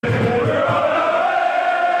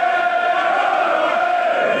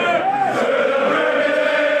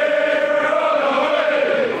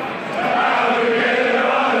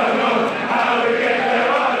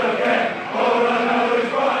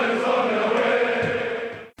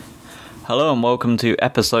Hello and welcome to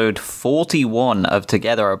episode 41 of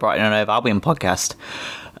Together, a Brighton and Hove Albion podcast.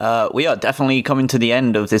 We are definitely coming to the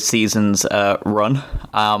end of this season's run,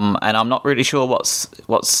 and I'm not really sure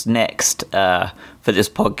what's next for this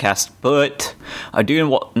podcast, but I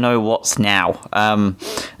do know what's now.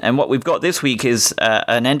 And what we've got this week is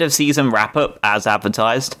an end-of-season wrap-up, as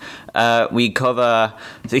advertised. We cover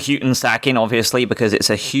the Hughton sacking, obviously, because it's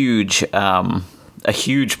a huge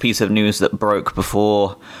piece of news that broke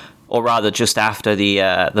before, or rather just after the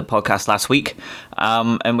podcast last week.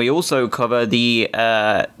 And we also cover the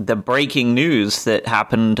breaking news that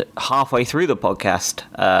happened halfway through the podcast.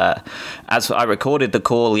 As I recorded the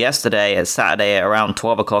call yesterday, Saturday at around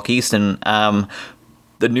 12 o'clock Eastern,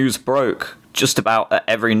 the news broke just about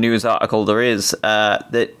every news article there is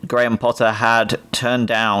that Graham Potter had turned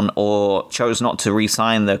down or chose not to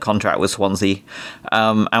re-sign the contract with Swansea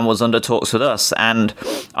and was under talks with us. And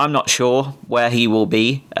I'm not sure where he will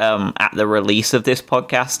be at the release of this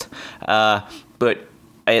podcast, but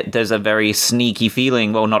there's a very sneaky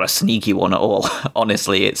feeling, well, not a sneaky one at all,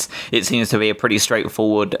 honestly. It seems to be a pretty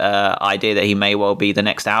straightforward idea that he may well be the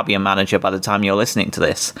next Albion manager by the time you're listening to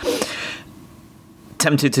this.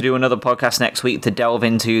 Tempted to do another podcast next week to delve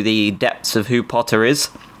into the depths of who Potter is,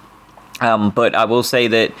 but I will say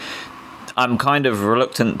that I'm kind of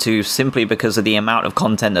reluctant to, simply because of the amount of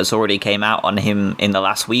content that's already came out on him in the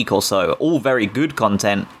last week or so. All very good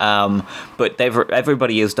content, but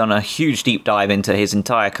everybody has done a huge deep dive into his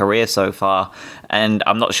entire career so far, and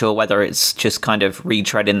I'm not sure whether it's just kind of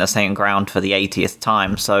retreading the same ground for the 80th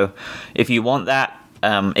time. So if you want that,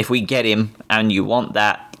 if we get him and you want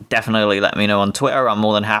that, definitely let me know on Twitter. I'm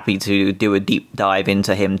more than happy to do a deep dive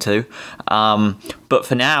into him too. But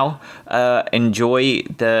for now, enjoy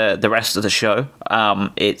the rest of the show.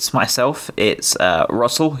 It's myself, it's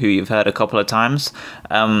Russell, who you've heard a couple of times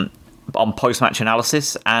on post-match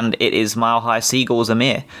analysis, and it is Mile High Seagulls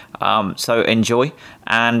Amir. So enjoy,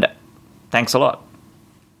 and thanks a lot.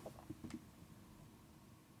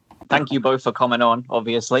 Thank you both for coming on,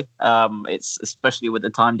 obviously. It's especially with the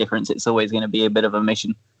time difference, it's always going to be a bit of a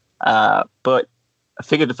mission. But I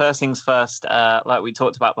figured the first things first, like we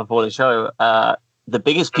talked about before the show, the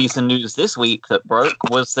biggest piece of news this week that broke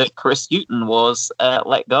was that Chris Hughton was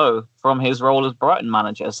let go from his role as Brighton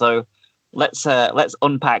manager. So let's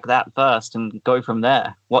unpack that first and go from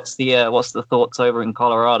there. What's the thoughts over in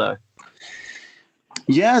Colorado?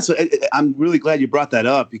 Yeah, so I'm really glad you brought that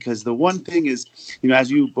up, because the one thing is, as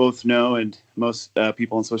you both know, and most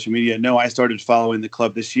people on social media know, I started following the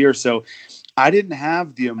club this year. So I didn't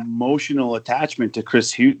have the emotional attachment to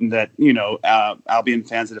Chris Hughton that, Albion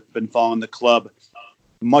fans that have been following the club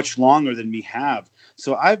much longer than me have.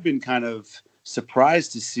 So I've been kind of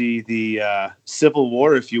surprised to see the civil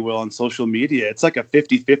war, if you will, on social media. It's like a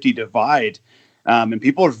 50-50 divide. And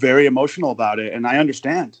people are very emotional about it. And I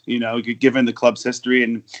understand, given the club's history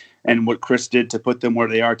and what Chris did to put them where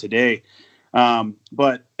they are today.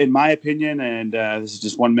 But in my opinion, and this is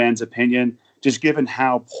just one man's opinion, just given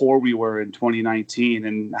how poor we were in 2019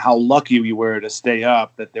 and how lucky we were to stay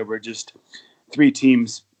up, that there were just 3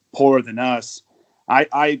 teams poorer than us,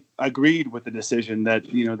 I agreed with the decision that,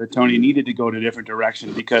 that Tony needed to go in a different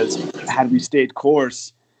direction, because had we stayed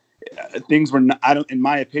course, things were, in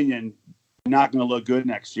my opinion, not going to look good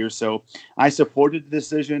next year. So I supported the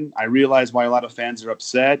decision. I realize why a lot of fans are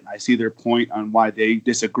upset. I see their point on why they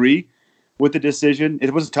disagree with the decision.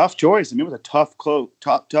 It was a tough choice. It was a tough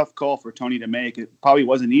call for Tony to make. It probably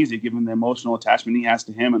wasn't easy, given the emotional attachment he has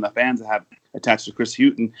to him and the fans that have attached to Chris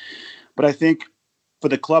Hughton. But I think for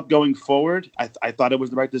the club going forward, I thought it was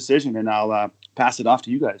the right decision, and I'll pass it off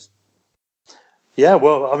to you guys. Yeah,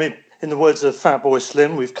 well, I mean, in the words of Fatboy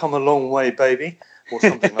Slim, we've come a long way, baby. Or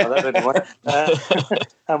something like that, anyway.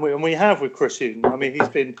 And we have with Chris Hughton. I mean,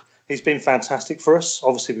 he's been fantastic for us.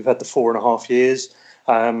 Obviously, we've had the 4.5 years.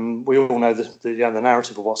 We all know the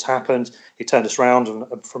narrative of what's happened. He turned us around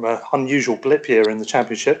from an unusual blip year in the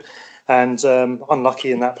Championship, and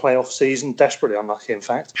unlucky in that playoff season, desperately unlucky, in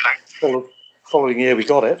fact. Following year, we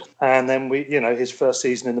got it, and then his first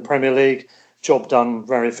season in the Premier League, job done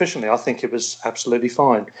very efficiently. I think it was absolutely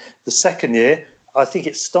fine. The second year, I think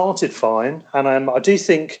it started fine, and I do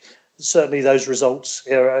think certainly those results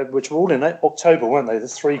here, which were all in October, weren't they? The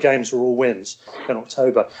 3 games were all wins in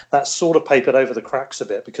October. That sort of papered over the cracks a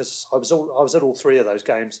bit, because I was at all 3 of those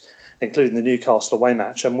games, including the Newcastle away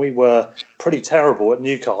match, and we were pretty terrible at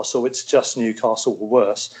Newcastle. It's just Newcastle were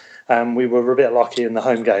worse, and we were a bit lucky in the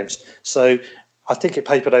home games. So I think it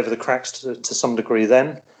papered over the cracks to some degree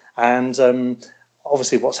then, and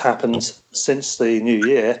obviously what's happened since the new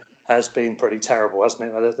year has been pretty terrible, hasn't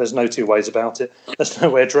it? There's no two ways about it. There's no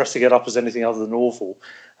way of dressing it up as anything other than awful.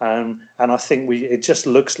 And I think it just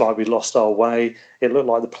looks like we lost our way. It looked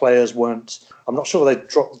like the players weren't. I'm not sure they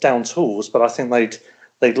dropped down tools, but I think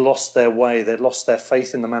they'd lost their way. They'd lost their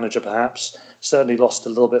faith in the manager, perhaps. Certainly lost a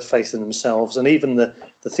little bit of faith in themselves. And even the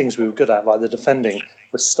things we were good at, like the defending,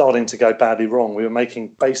 was starting to go badly wrong. We were making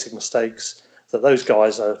basic mistakes that those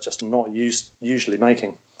guys are just not usually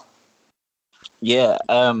making. Yeah,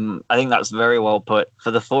 I think that's very well put. For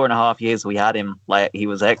the 4.5 years we had him, like, he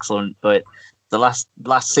was excellent, but the last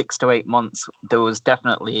 6 to 8 months, there was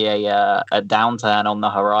definitely a downturn on the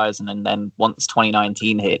horizon, and then once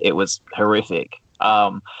 2019 hit, it was horrific.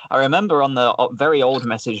 I remember on the very old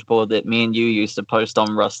message board that me and you used to post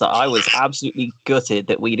on, Russ, that I was absolutely gutted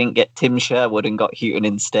that we didn't get Tim Sherwood and got Houghton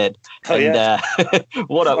instead. Oh, yeah.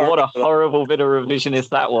 What a horrible bit of revisionist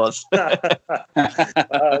that was.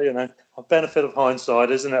 A benefit of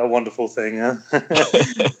hindsight, isn't it a wonderful thing? Huh?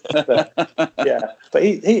 but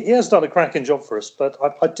he has done a cracking job for us. But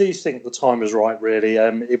I do think the time is right. Really,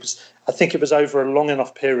 I think it was over a long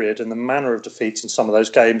enough period, and the manner of defeats in some of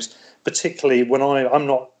those games, particularly when I'm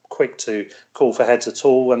not quick to call for heads at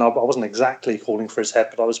all, and I wasn't exactly calling for his head,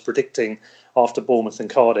 but I was predicting after Bournemouth and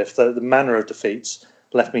Cardiff the manner of defeats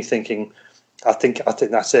left me thinking. I think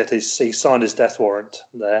that's it. He signed his death warrant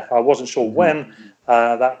there. I wasn't sure when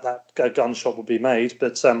that gunshot would be made,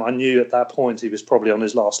 but I knew at that point he was probably on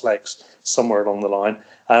his last legs somewhere along the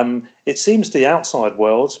line. It seems the outside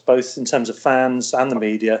world, both in terms of fans and the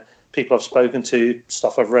media, people I've spoken to,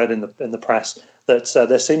 stuff I've read in the press, that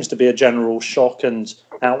there seems to be a general shock and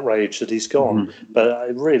outrage that he's gone. Mm-hmm. But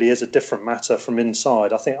it really is a different matter from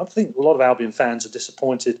inside. I think a lot of Albion fans are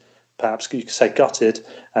disappointed. Perhaps you could say gutted,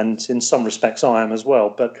 and in some respects I am as well.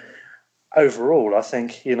 But overall, I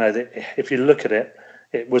think, if you look at it,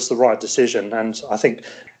 it was the right decision. And I think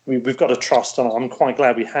we've got to trust, and I'm quite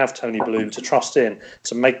glad we have Tony Bloom to trust in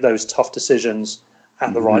to make those tough decisions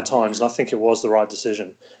at the right times. And I think it was the right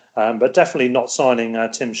decision. But definitely not signing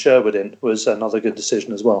Tim Sherwood in was another good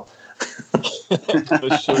decision as well.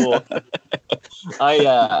 For sure.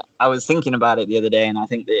 I was thinking about it the other day, and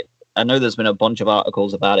I know there's been a bunch of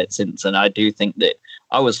articles about it since, and I do think that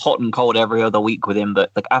I was hot and cold every other week with him,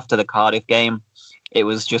 but after the Cardiff game, it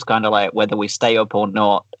was just kind of like whether we stay up or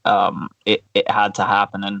not, it had to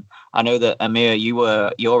happen. And I know that, Amir,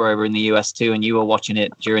 you're over in the US too, and you were watching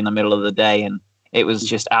it during the middle of the day, and it was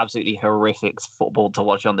just absolutely horrific football to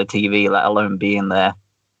watch on the TV, let alone being there.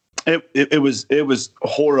 It was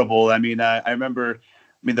horrible. I mean, I remember,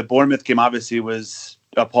 the Bournemouth game obviously was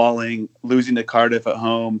appalling. Losing to Cardiff at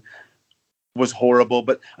home was horrible.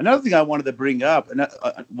 But another thing I wanted to bring up, and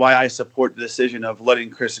why I support the decision of letting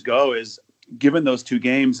Chris go, is given those two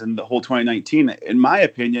games and the whole 2019, in my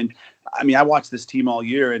opinion, I watched this team all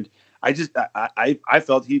year, and I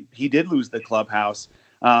felt he did lose the clubhouse.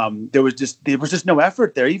 There was just no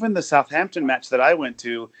effort there. Even the Southampton match that I went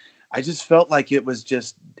to, I just felt like it was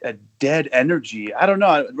just a dead energy. I don't know.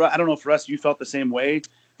 I don't know if Russ, you felt the same way.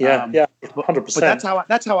 Yeah, 100%. But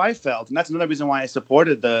that's how I felt, and that's another reason why I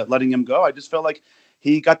supported the letting him go. I just felt like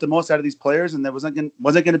he got the most out of these players, and there wasn't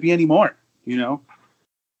going to be any more.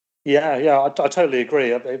 Yeah, I totally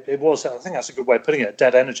agree. It was. I think that's a good way of putting it.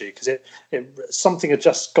 Dead energy, because something had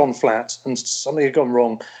just gone flat and something had gone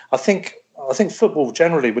wrong. I think football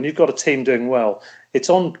generally, when you've got a team doing well, it's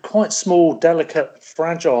on quite small, delicate,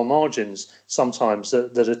 fragile margins sometimes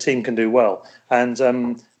that a team can do well. And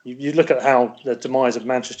you look at how the demise of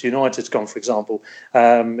Manchester United's gone, for example,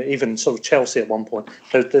 even sort of Chelsea at one point.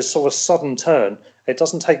 There's sort of a sudden turn. It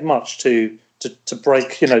doesn't take much to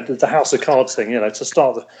break, the house of cards thing, to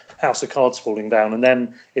start the house of cards falling down. And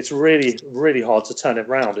then it's really, really hard to turn it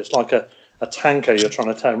round. It's like a tanker you're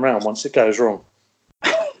trying to turn around once it goes wrong.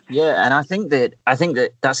 Yeah, and I think that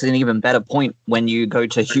that's an even better point when you go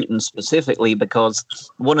to Houghton specifically, because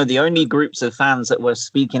one of the only groups of fans that were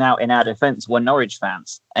speaking out in our defence were Norwich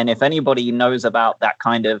fans. And if anybody knows about that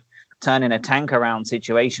kind of turning a tank around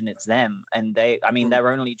situation, it's them. And they're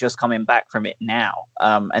only just coming back from it now.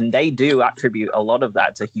 And they do attribute a lot of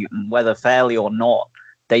that to Houghton, whether fairly or not.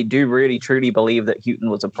 They do really, truly believe that Houghton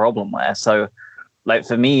was a problem there. So,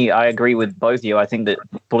 for me, I agree with both of you. I think that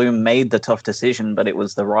Bloom made the tough decision, but it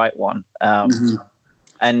was the right one.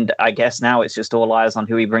 And I guess now it's just all eyes on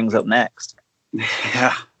who he brings up next.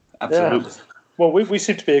 Yeah, absolutely. Yeah. Well, we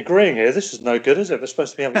seem to be agreeing here. This is no good, is it? We're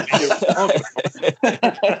supposed to be having a argument.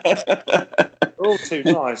 We're all too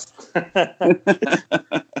nice.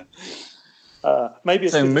 Maybe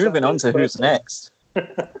it's so moving on to who's next.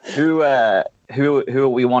 Who who are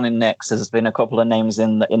we wanting next? There's been a couple of names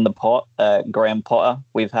in the pot. Graham Potter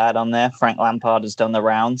we've had on there. Frank Lampard has done the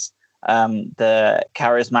rounds. The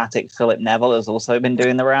charismatic Philip Neville has also been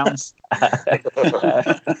doing the rounds.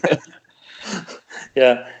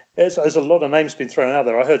 Yeah, there's a lot of names been thrown out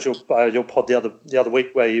there. I heard your pod the other week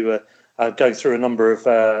where you were going through a number of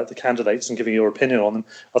the candidates and giving your opinion on them.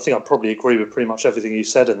 I think I probably agree with pretty much everything you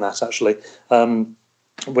said in that, actually,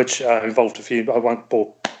 which involved a few. I won't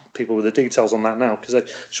bore people with the details on that now because I'm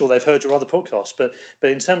sure they've heard your other podcasts. But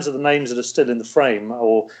in terms of the names that are still in the frame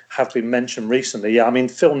or have been mentioned recently, yeah, I mean,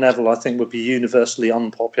 Phil Neville, I think, would be universally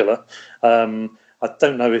unpopular. I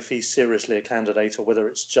don't know if he's seriously a candidate or whether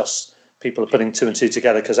it's just people are putting two and two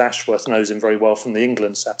together because Ashworth knows him very well from the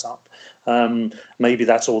England setup. Maybe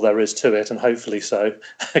that's all there is to it, and hopefully so,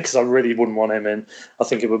 because I really wouldn't want him in. I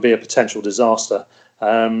think it would be a potential disaster.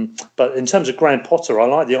 But in terms of Graham Potter, I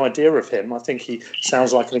like the idea of him. I think he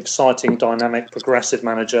sounds like an exciting, dynamic, progressive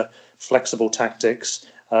manager, flexible tactics,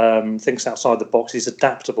 thinks outside the box. He's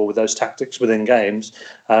adaptable with those tactics within games.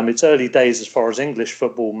 It's early days as far as English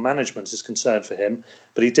football management is concerned for him,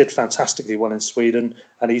 but he did fantastically well in Sweden,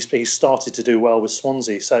 and he's started to do well with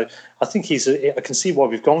Swansea. So I think I can see why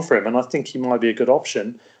we've gone for him, and I think he might be a good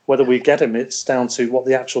option. Whether we get him, it's down to what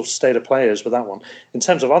the actual state of play is with that one. In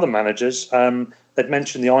terms of other managers, they've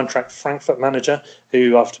mentioned the Eintracht Frankfurt manager,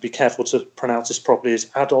 who I have to be careful to pronounce this properly, is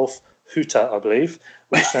Adolf Hutter, I believe,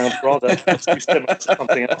 which sounds rather too similar to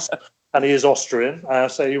something else. And he is Austrian,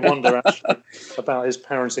 so you wonder actually about his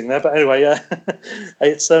parenting there. But anyway,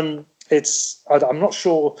 I'm not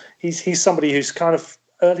sure. He's somebody who's kind of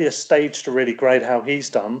earlier stage to really grade how he's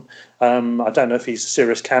done. I don't know if he's a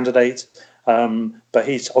serious candidate, but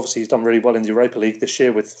he's done really well in the Europa League this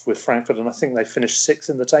year with Frankfurt, and I think they finished sixth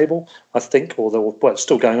in the table. I think, it's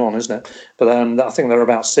still going on, isn't it? But I think they're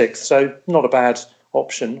about sixth, so not a bad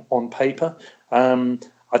option on paper.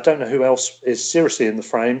 I don't know who else is seriously in the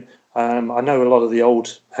frame. I know a lot of the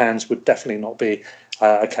old hands would definitely not be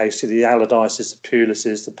a case. The Allardyces, the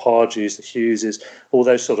Pulises, the Pardewes, the Hugheses, all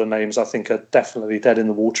those sort of names I think are definitely dead in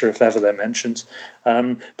the water if ever they're mentioned.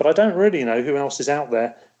 But I don't really know who else is out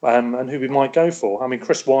there and who we might go for. I mean,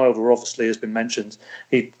 Chris Wilder obviously has been mentioned.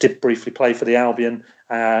 He did briefly play for the Albion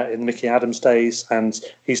in Mickey Adams days, and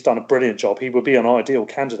he's done a brilliant job. He would be an ideal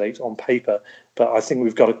candidate on paper, but I think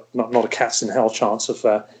we've got not a cat's in hell chance of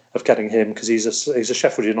getting him because he's a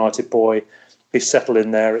Sheffield United boy. He's settled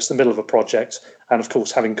in there. It's the middle of a project, and of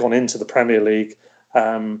course, having gone into the Premier League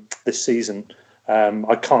this season,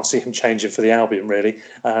 I can't see him changing for the Albion. Really,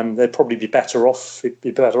 they'd probably be better off. He'd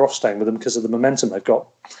be better off staying with them because of the momentum they've got.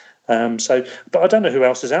 But I don't know who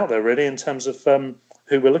else is out there really in terms of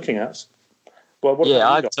who we're looking at. Well,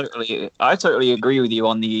 I totally agree with you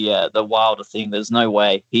on the Wilder thing. There's no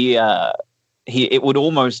way it would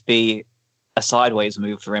almost be a sideways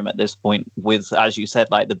move for him at this point with, as you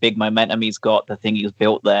said, like the big momentum he's got, the thing he's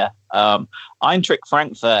built there. Eintracht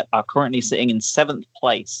Frankfurt are currently sitting in 7th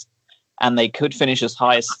place, and they could finish as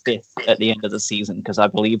high as 5th at the end of the season because I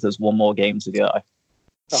believe there's one more game to go.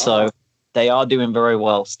 Uh-huh. So they are doing very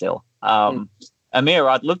well still. Amir,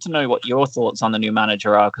 I'd love to know what your thoughts on the new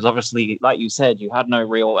manager are, because obviously, like you said, you had no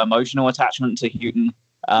real emotional attachment to Houghton,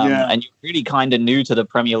 and you're really kind of new to the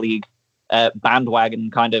Premier League bandwagon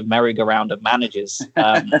kind of merry-go-round of managers.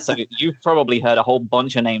 So you've probably heard a whole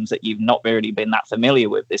bunch of names that you've not really been that familiar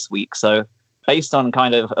with this week. So based on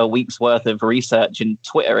kind of a week's worth of research and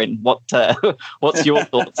Twittering, what's your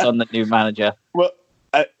thoughts on the new manager? Well,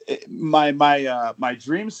 my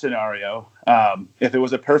dream scenario, if it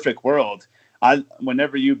was a perfect world,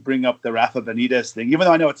 whenever you bring up the Rafa Benitez thing, even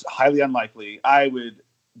though I know it's highly unlikely, I would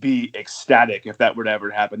be ecstatic if that were to ever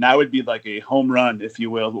happen. That would be like a home run, if you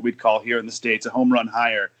will, what we'd call here in the States a home run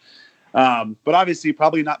hire. But obviously,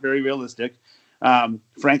 probably not very realistic.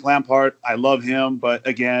 Frank Lampard, I love him, but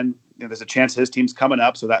again, there's a chance his team's coming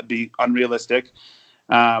up, so that'd be unrealistic.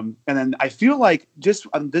 And then I feel like just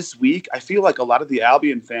on this week, I feel like a lot of the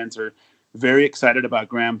Albion fans are very excited about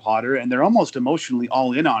Graham Potter, and they're almost emotionally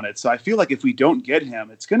all in on it. So I feel like if we don't get him,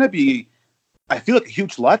 it's going to be, I feel like a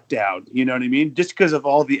huge letdown. You know what I mean? Just because of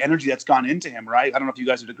all the energy that's gone into him, right? I don't know if you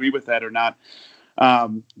guys would agree with that or not.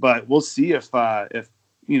 But we'll see if how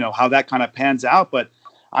that kind of pans out. But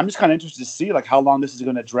I'm just kind of interested to see like how long this is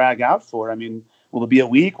going to drag out for. I mean, will it be a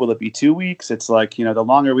week? Will it be 2 weeks? It's like, the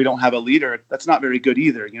longer we don't have a leader, that's not very good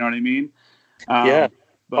either. You know what I mean?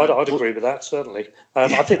 I'd agree with that, certainly.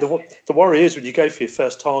 I think the worry is when you go for your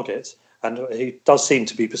first target and he does seem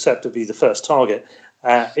to be perceived to be the first target.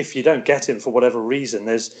 If you don't get him for whatever reason,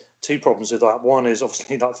 there's two problems with that. One is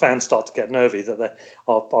obviously like fans start to get nervy that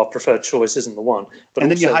our preferred choice isn't the one. But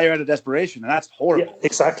and also, then you hire out of desperation, and that's horrible. Yeah,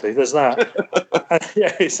 exactly. There's that.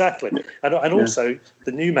 Yeah, exactly. And also,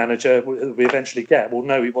 the new manager we eventually get will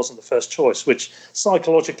know he wasn't the first choice, which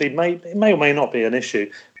psychologically may or may not be an issue,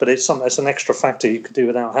 but it's an extra factor you could do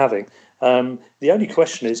without having. The only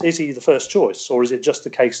question is he the first choice, or is it just the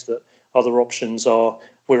case that other options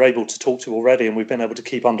we're able to talk to already and we've been able to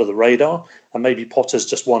keep under the radar, and maybe Potter's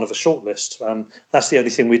just one of a short list? That's the only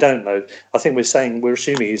thing we don't know. I think we're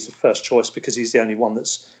assuming he's the first choice because he's the only one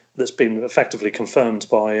that's been effectively confirmed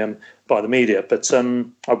by the media, but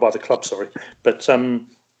by the club, sorry. But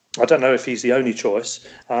I don't know if he's the only choice.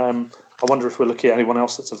 I wonder if we're looking at anyone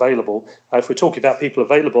else that's available. If we're talking about people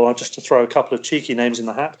available, just to throw a couple of cheeky names in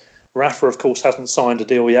the hat. Rafa, of course, hasn't signed a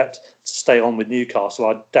deal yet to stay on with Newcastle.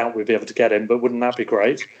 I doubt we'll be able to get him, but wouldn't that be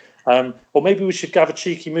great? Or maybe we should have a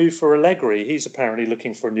cheeky move for Allegri. He's apparently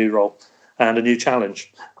looking for a new role and a new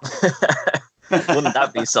challenge. Wouldn't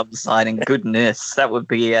that be some signing? Goodness, that would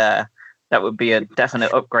be a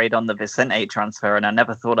definite upgrade on the Vicente transfer, and I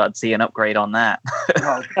never thought I'd see an upgrade on that.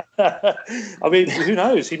 I mean, who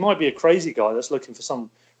knows? He might be a crazy guy that's looking for some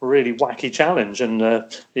really wacky challenge, and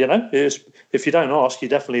if you don't ask, you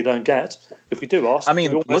definitely don't get. If we do ask, I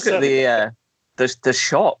mean, look at the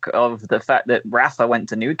shock of the fact that Rafa went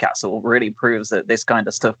to Newcastle really proves that this kind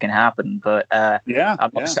of stuff can happen. But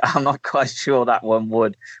I'm not quite sure that one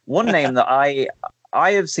would. One name that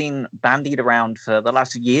I have seen bandied around for the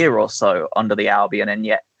last year or so under the Albion, and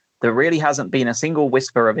yet there really hasn't been a single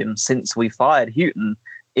whisper of him since we fired Houghton,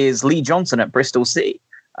 is Lee Johnson at Bristol City.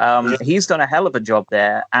 He's done a hell of a job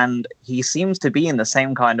there, and he seems to be in the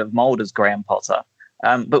same kind of mold as Graham Potter,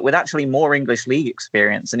 but with actually more English league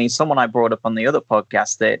experience. And he's someone I brought up on the other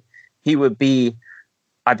podcast that he would be,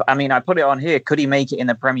 I mean, I put it on here, could he make it in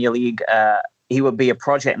the Premier League? He would be a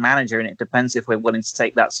project manager, and it depends if we're willing to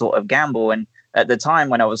take that sort of gamble. And at the time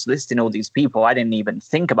when I was listing all these people, I didn't even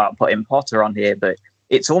think about putting Potter on here, but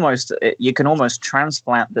you can almost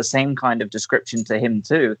transplant the same kind of description to him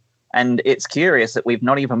too. And it's curious that we've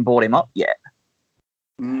not even brought him up yet.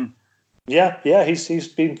 Mm. Yeah, he's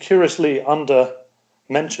been curiously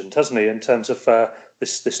under-mentioned, hasn't he, in terms of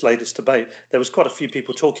this latest debate. There was quite a few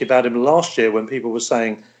people talking about him last year when people were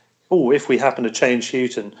saying, oh, if we happen to change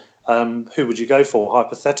Houghton, who would you go for,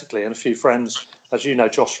 hypothetically? And a few friends, as you know,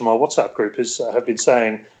 Josh, from our WhatsApp group, have been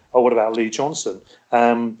saying, oh, what about Lee Johnson?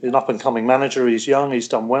 An up-and-coming manager, he's young, he's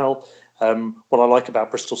done well. What I like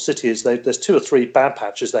about Bristol City is there's 2 or 3 bad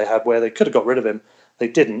patches they had where they could have got rid of him. They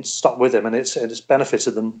didn't, stuck with him, and it's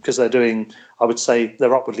benefited them because they're doing, I would say,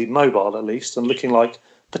 they're upwardly mobile at least and looking like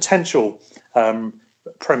potential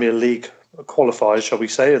Premier League qualifiers, shall we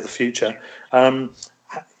say, of the future.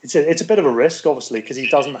 It's a bit of a risk, obviously, because he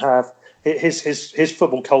doesn't have his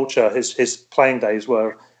football culture. His playing days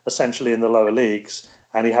were essentially in the lower leagues,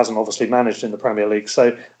 and he hasn't obviously managed in the Premier League.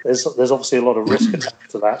 So there's obviously a lot of risk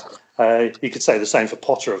attached to that. You could say the same for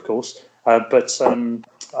Potter, of course, but it's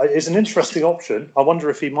an interesting option. I wonder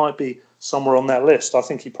if he might be somewhere on that list. I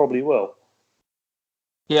think he probably will.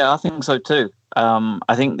 Yeah, I think so too.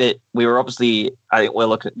 I think that we're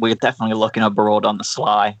definitely looking abroad on the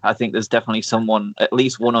sly. I think there's definitely at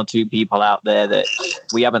least 1 or 2 people out there that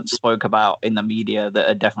we haven't spoke about in the media that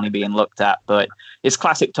are definitely being looked at. But it's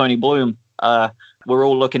classic Tony Bloom. We're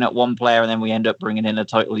all looking at one player and then we end up bringing in a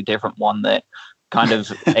totally different one that kind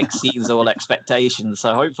of exceeds all expectations.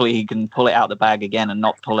 So hopefully he can pull it out the bag again and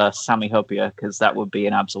not pull a Sami Hyypiä, because that would be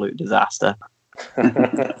an absolute disaster.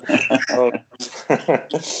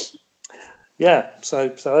 Yeah, so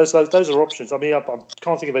those are options. I mean, I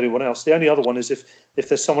can't think of anyone else. The only other one is if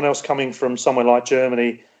there's someone else coming from somewhere like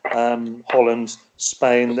Germany, Holland,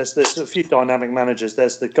 Spain. There's a few dynamic managers.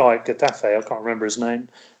 There's the guy at Getafe, I can't remember his name.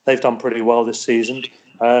 They've done pretty well this season.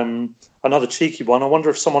 Another cheeky one. I wonder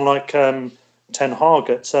if someone like Ten Hag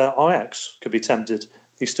at Ajax could be tempted.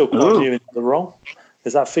 He's still quite new into the role.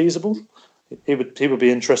 Is that feasible? He would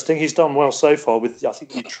be interesting. He's done well so far with, I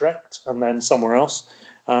think, Utrecht and then somewhere else.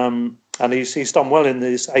 And he's done well in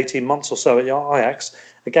these 18 months or so at Ajax.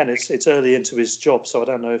 Again, it's early into his job, so I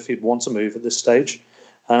don't know if he'd want to move at this stage.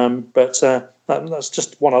 But that's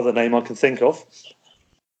just one other name I can think of.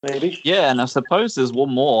 Maybe. Yeah, and I suppose there's one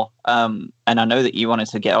more. And I know that you wanted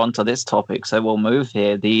to get onto this topic, so we'll move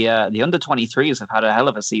here. The under-23s have had a hell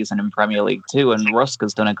of a season in Premier League too, and Rusk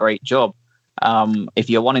has done a great job. If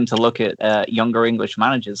you're wanting to look at younger English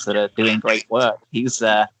managers that are doing great work,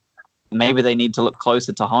 maybe they need to look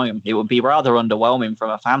closer to home. It would be rather underwhelming from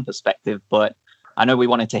a fan perspective, but I know we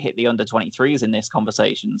wanted to hit the under-23s in this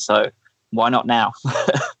conversation, so why not now?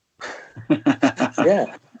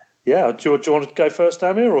 Yeah. Yeah. Do you want to go first,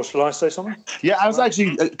 Amir, or shall I say something? Yeah, I was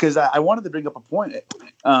actually, because I wanted to bring up a point.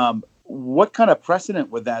 What kind of precedent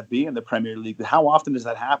would that be in the Premier League? How often does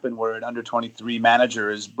that happen where an under-23 manager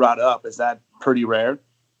is brought up? Is that pretty rare?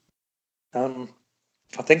 I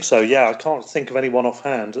think so, yeah. I can't think of anyone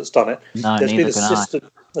offhand that's done it. No, There's been neither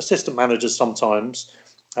assistant managers sometimes,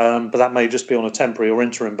 but that may just be on a temporary or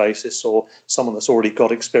interim basis, or someone that's already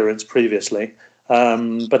got experience previously.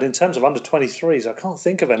 But in terms of under-23s, I can't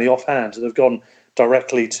think of any offhand that have gone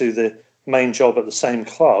directly to the main job at the same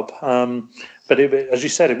club. But as you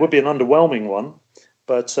said, it would be an underwhelming one.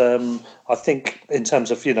 But I think in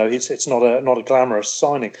terms of, it's not a glamorous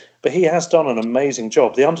signing. But he has done an amazing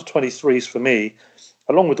job. The under-23s for me,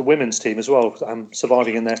 along with the women's team as well,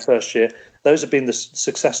 surviving in their first year, those have been the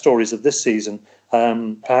success stories of this season,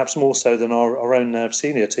 perhaps more so than our own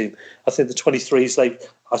senior team. I think the 23s,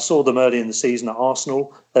 I saw them early in the season at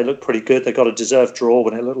Arsenal. They looked pretty good. They got a deserved draw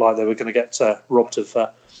when it looked like they were going to get robbed of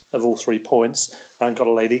all 3 points, and got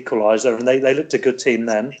a late equaliser. And they looked a good team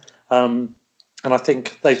then. And I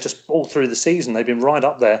think they've just, all through the season, they've been right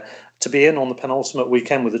up there to be in on the penultimate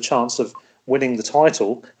weekend with a chance of winning the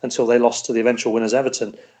title until they lost to the eventual winners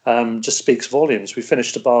Everton. Just speaks volumes. We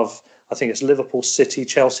finished above, I think it's Liverpool, City,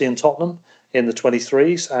 Chelsea and Tottenham in the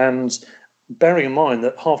 23s. And bearing in mind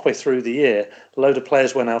that halfway through the year, a load of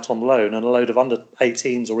players went out on loan and a load of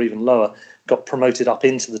under-18s or even lower got promoted up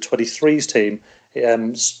into the 23s team,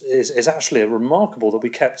 is actually remarkable that we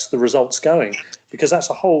kept the results going, because that's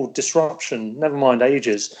a whole disruption, never mind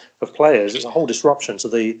ages of players, it's a whole disruption to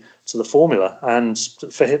the formula. And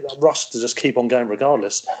for Russ to just keep on going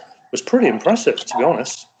regardless was pretty impressive, to be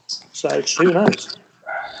honest. So who knows?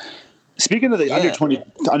 Speaking of the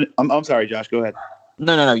under-20, I'm sorry, Josh, go ahead.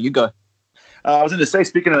 No, you go. I was going to say,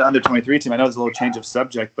 speaking of the under-23 team, I know it's a little change of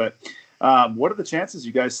subject, but what are the chances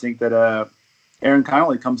you guys think that Aaron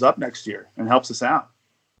Connolly comes up next year and helps us out?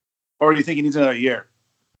 Or do you think he needs another year?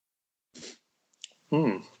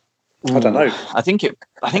 I don't know. I think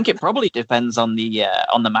it probably depends on the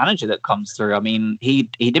manager that comes through. I mean, he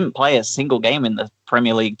didn't play a single game in the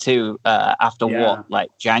Premier League 2 after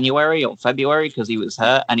January or February, because he was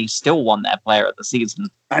hurt, and he still won their Player of the Season.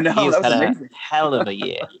 I know, he has that was had amazing. A hell of a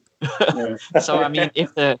year. So I mean,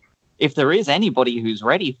 if there is anybody who's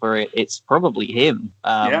ready for it, it's probably him.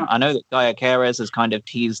 I know that Gaia Carez has kind of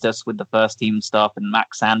teased us with the first team stuff, and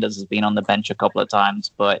Max Sanders has been on the bench a couple of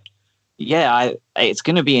times, but yeah, it's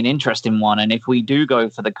going to be an interesting one. And if we do go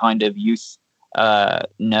for the kind of youth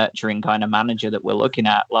nurturing kind of manager that we're looking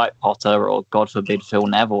at, like Potter or, God forbid, Phil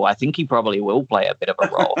Neville, I think he probably will play a bit of a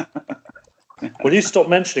role. Will you stop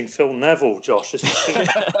mentioning Phil Neville, Josh?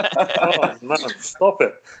 Oh, man, stop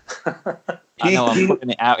it. I know I'm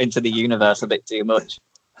putting it out into the universe a bit too much.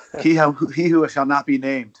 He who shall not be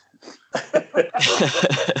named.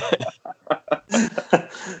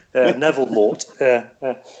 Neville Mort.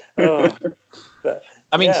 Oh,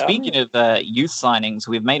 I mean, speaking of youth signings,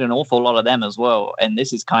 we've made an awful lot of them as well. And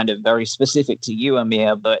this is kind of very specific to you,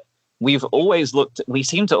 Amir, but we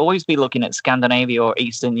seem to always be looking at Scandinavia or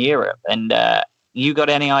Eastern Europe. And you got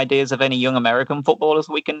any ideas of any young American footballers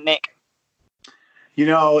we can nick?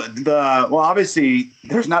 Obviously,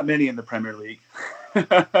 there's not many in the Premier League.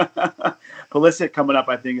 Pulisic coming up,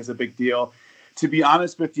 I think, is a big deal. To be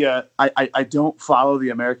honest with you, I don't follow the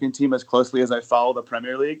American team as closely as I follow the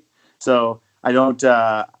Premier League. So I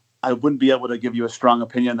wouldn't be able to give you a strong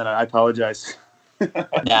opinion. Then I apologize.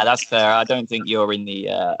 Yeah, that's fair. I don't think you're in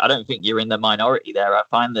the minority there. I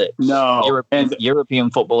find that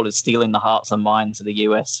European football is stealing the hearts and minds of the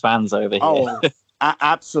US fans over here. Oh,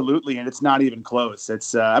 absolutely, and it's not even close.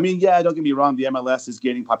 It's don't get me wrong, the MLS is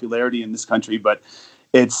gaining popularity in this country, but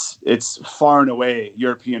it's far and away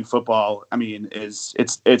European football. I mean, it's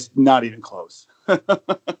not even close.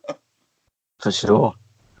 For sure.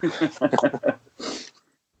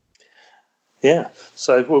 Yeah,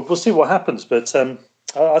 so we'll see what happens, but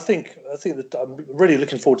I think that I'm really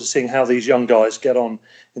looking forward to seeing how these young guys get on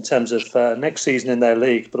in terms of next season in their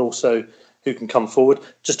league, but also who can come forward.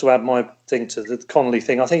 Just to add my thing to the Connolly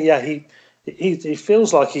thing, I think he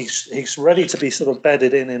feels like he's ready to be sort of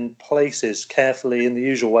bedded in places carefully in the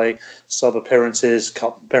usual way, sub appearances,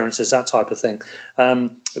 cup appearances, that type of thing.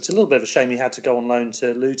 It's a little bit of a shame he had to go on loan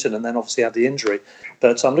to Luton and then obviously had the injury,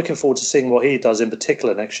 but I'm looking forward to seeing what he does in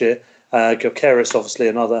particular next year. Gyökeres, obviously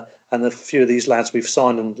another, and a few of these lads we've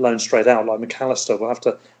signed and loaned straight out, like McAllister. We'll have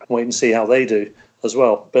to wait and see how they do as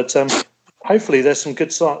well. But hopefully there's some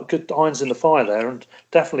good irons in the fire there, and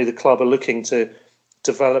definitely the club are looking to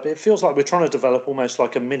develop. It feels like we're trying to develop almost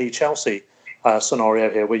like a mini Chelsea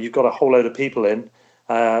scenario here, where you've got a whole load of people in,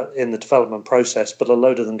 in the development process, but a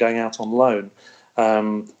load of them going out on loan,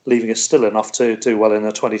 leaving us still enough to do well in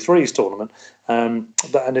the 23s tournament. And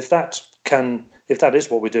if that is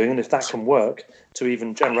what we're doing, and if that can work to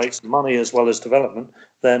even generate some money as well as development,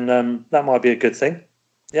 then that might be a good thing.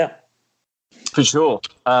 Yeah. For sure.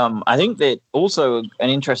 I think that also an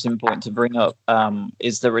interesting point to bring up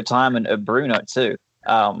is the retirement of Bruno too.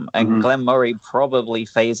 And Glenn Murray probably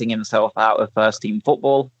phasing himself out of first team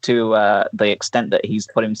football to the extent that he's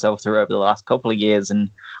put himself through over the last couple of years, and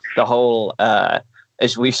the whole,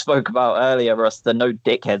 as we spoke about earlier, Russ, the no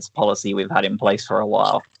dickheads policy we've had in place for a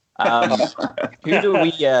while. Who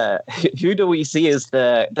do we see as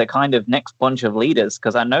the kind of next bunch of leaders?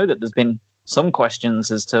 Because I know that there's been some questions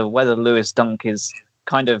as to whether Lewis Dunk is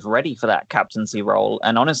kind of ready for that captaincy role.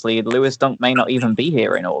 And honestly, Lewis Dunk may not even be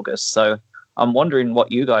here in August. So I'm wondering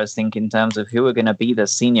what you guys think in terms of who are going to be the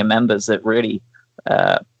senior members that really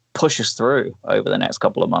push us through over the next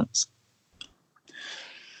couple of months.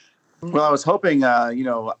 Well, I was hoping,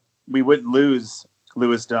 we wouldn't lose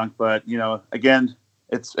Lewis Dunk, but, again,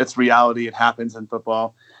 it's reality. It happens in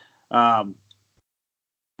football.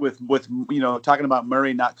 With talking about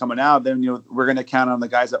Murray not coming out, then we're going to count on the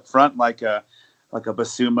guys up front like a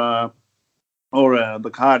Basuma or a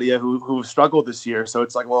Bacadia who struggled this year. So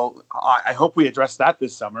it's like, well, I hope we address that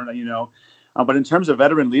this summer. But in terms of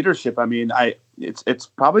veteran leadership, I mean, it's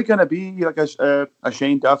probably going to be like a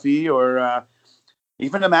Shane Duffy or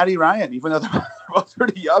even a Matty Ryan, even though they're both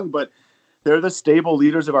pretty young, but they're the stable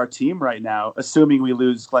leaders of our team right now. Assuming we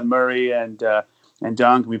lose Glenn Murray and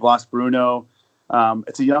Dunk, we've lost Bruno.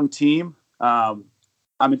 It's a young team. I'm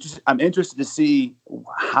interested to see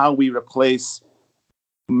how we replace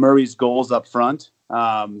Murray's goals up front.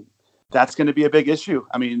 That's going to be a big issue.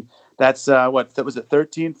 I mean, that's that was it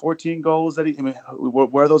 13, 14 goals that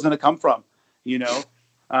where are those going to come from?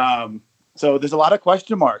 So there's a lot of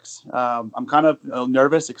question marks. I'm kind of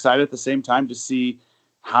nervous, excited at the same time to see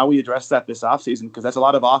how we address that this offseason, because that's a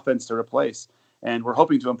lot of offense to replace. And we're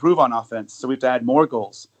hoping to improve on offense. So we have to add more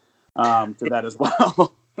goals to that as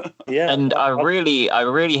well. Yeah. And I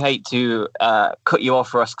really hate to cut you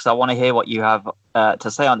off, Russ, because I want to hear what you have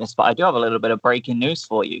to say on this. But I do have a little bit of breaking news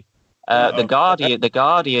for you. The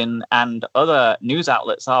Guardian, and other news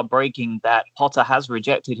outlets are breaking that Potter has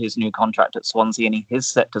rejected his new contract at Swansea, and he is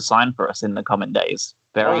set to sign for us in the coming days.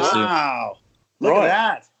 Very soon. Wow! Look at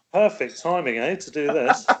that. Perfect timing, to do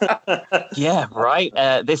this. Yeah, right.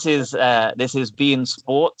 This is beIN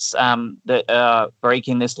Sports that are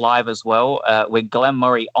breaking this live as well, with Glenn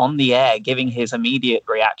Murray on the air giving his immediate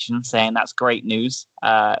reaction, saying that's great news.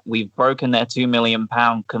 We've broken their £2 million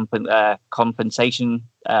compensation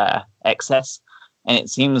excess, and it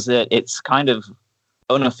seems that it's kind of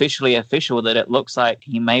unofficially official that it looks like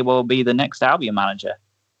he may well be the next Albion manager.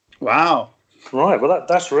 Wow. Right, well,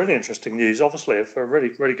 that's really interesting news. Obviously, for really,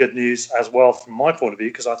 really good news as well from my point of view,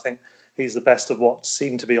 because I think he's the best of what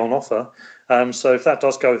seemed to be on offer. So if that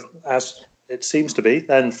does go as it seems to be,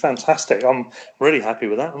 then fantastic. I'm really happy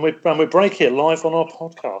with that, and we break it live on our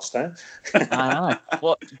podcast. I know.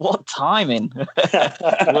 What timing?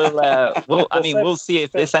 We'll see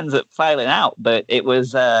if this ends up failing out. But it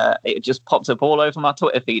was it just popped up all over my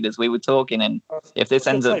Twitter feed as we were talking, and if this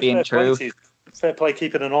ends up being true. Fair play,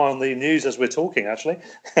 keeping an eye on the news as we're talking, actually.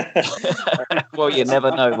 Well, you never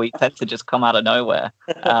know. We tend to just come out of nowhere.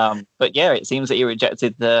 But yeah, it seems that he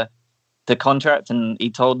rejected the contract, and he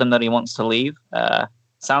told them that he wants to leave.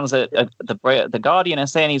 Sounds that the Guardian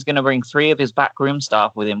is saying he's going to bring 3 of his backroom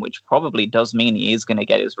staff with him, which probably does mean he is going to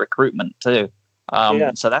get his recruitment too.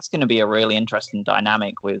 So that's going to be a really interesting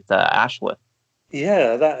dynamic with Ashworth.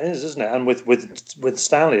 Yeah, that is, isn't it? And with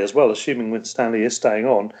Stanley as well, assuming with Stanley is staying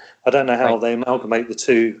on, I don't know how they amalgamate the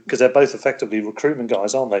two, because they're both effectively recruitment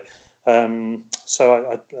guys, aren't they?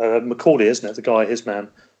 So McCauley, isn't it? The guy, his man,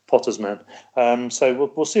 Potter's man.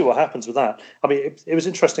 So we'll see what happens with that. I mean, it was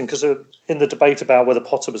interesting because in the debate about whether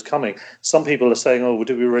Potter was coming, some people are saying, "Oh, well,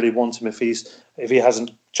 do we really want him if he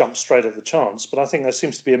hasn't jumped straight at the chance?" But I think there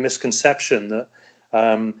seems to be a misconception that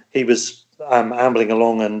he was ambling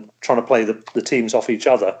along and trying to play the teams off each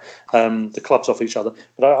other, the clubs off each other.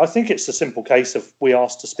 But I think it's a simple case of we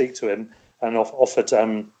asked to speak to him and offered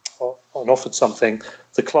something.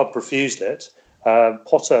 The club refused it.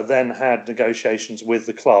 Potter then had negotiations with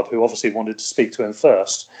the club, who obviously wanted to speak to him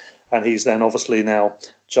first, and he's then obviously now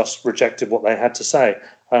just rejected what they had to say.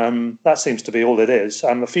 That seems to be all it is.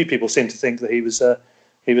 A few people seem to think that he was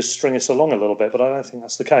stringing us along a little bit, but I don't think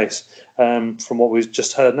that's the case from what we've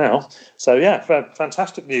just heard now. So yeah,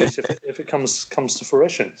 fantastic news if it comes to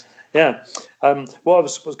fruition. Yeah. What I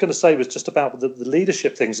was going to say was just about the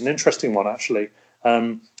leadership things, an interesting one actually,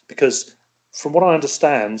 because from what I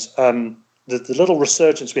understand, the little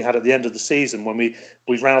resurgence we had at the end of the season when we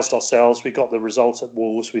roused ourselves, we got the result at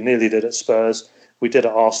Wolves, we nearly did at Spurs, we did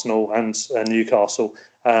at Arsenal and Newcastle,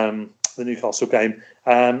 the Newcastle game,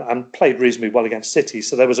 and played reasonably well against City.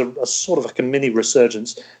 So there was a sort of like a mini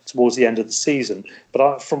resurgence towards the end of the season.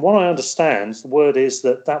 But from what I understand, the word is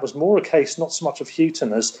that was more a case not so much of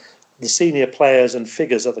Houghton as the senior players and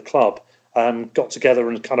figures at the club got together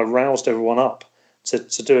and kind of roused everyone up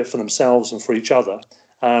to do it for themselves and for each other.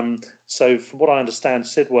 So from what I understand,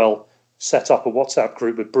 Sidwell set up a WhatsApp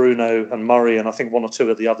group with Bruno and Murray and I think one or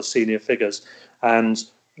two of the other senior figures, and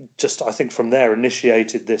just I think from there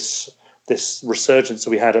initiated this resurgence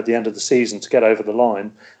that we had at the end of the season to get over the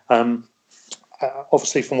line.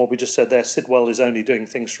 Obviously, from what we just said there, Sidwell is only doing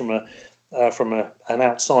things from an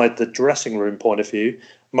outside the dressing room point of view.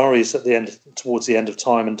 Murray's towards the end of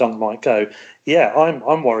time, and Dunk might go. Yeah,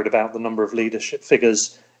 I'm worried about the number of leadership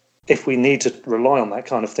figures. If we need to rely on that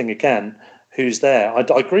kind of thing again, who's there? I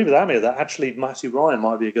agree with Amir that actually Matthew Ryan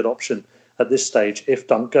might be a good option at this stage if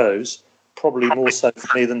Dunk goes. Probably more so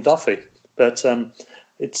for me than Duffy, but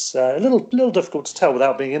it's a little difficult to tell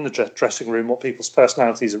without being in the dressing room what people's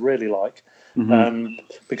personalities are really like. Mm-hmm.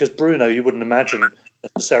 Because Bruno, you wouldn't imagine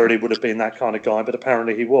necessarily would have been that kind of guy, but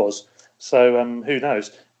apparently he was. So who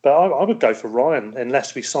knows? But I would go for Ryan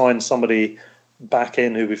unless we sign somebody back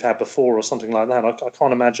in who we've had before or something like that. I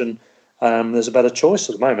can't imagine there's a better choice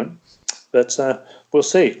at the moment. But we'll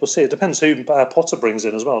see. We'll see. It depends who Potter brings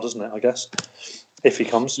in as well, doesn't it? I guess if he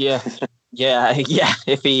comes. Yeah. If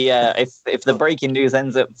the breaking news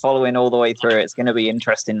ends up following all the way through, it's going to be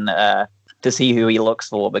interesting to see who he looks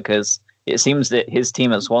for, because it seems that his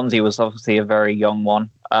team at Swansea was obviously a very young one,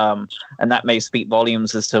 and that may speak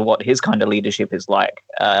volumes as to what his kind of leadership is like.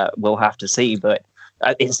 We'll have to see, but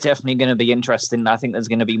it's definitely going to be interesting. I think there's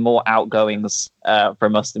going to be more outgoings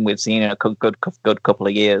from us than we've seen in a good couple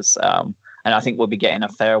of years, and I think we'll be getting a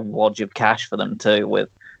fair wad of cash for them too, with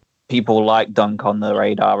people like Dunk on the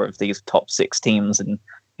radar of these top six teams, and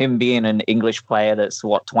him being an English player that's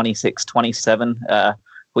 26, 27.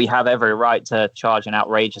 We have every right to charge an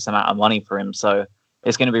outrageous amount of money for him. So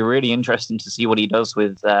it's going to be really interesting to see what he does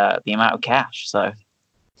with the amount of cash. So,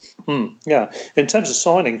 yeah. In terms of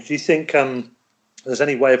signing, do you think there's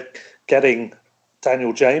any way of getting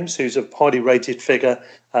Daniel James, who's a highly rated figure,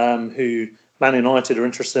 who Man United are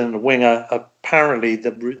interested in a winger? Apparently,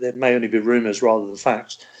 there may only be rumours rather than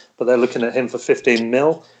facts, but they're looking at him for 15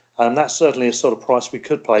 mil. That's certainly a sort of price we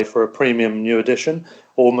could pay for a premium new addition.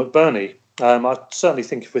 Or McBurney. I certainly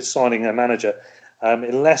think if we're signing a manager,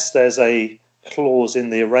 unless there's a clause in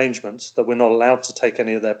the arrangements that we're not allowed to take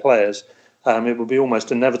any of their players, it would be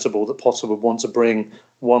almost inevitable that Potter would want to bring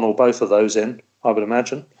one or both of those in, I would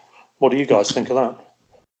imagine. What do you guys think of that?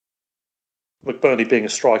 McBurney being a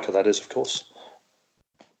striker, that is, of course.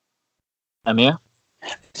 Amir?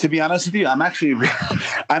 To be honest with you, I'm actually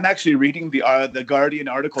reading the Guardian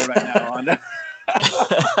article right now on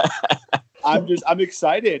I'm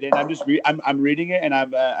excited, and I'm reading it, and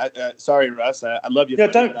I'm sorry, Russ. I love you. Yeah,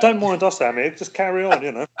 don't mind us, Amir. Just carry on,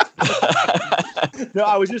 you know. No,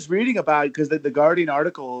 I was just reading about it because the Guardian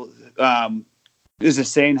article is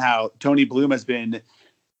just saying how Tony Bloom has been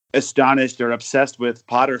astonished or obsessed with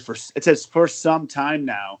Potter for some time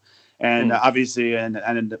now, and obviously,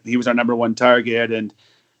 and he was our number one target, and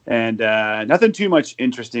nothing too much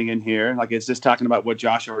interesting in here. Like, it's just talking about what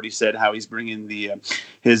Josh already said, how he's bringing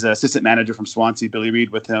his assistant manager from Swansea, Billy Reid,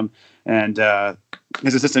 with him, and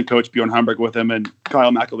his assistant coach Bjorn Hamburg with him, and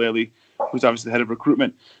Kyle McAlealy, who's obviously the head of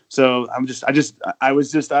recruitment. So I'm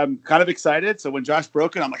kind of excited. So when Josh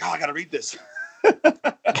broke it, I'm like, I got to read this.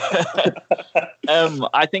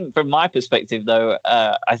 I think from my perspective, though,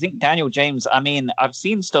 I think Daniel James, I mean, I've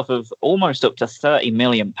seen stuff of almost up to £30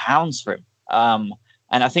 million for him.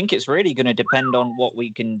 And I think it's really going to depend on what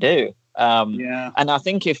we can do. And I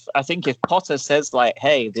think if Potter says, like,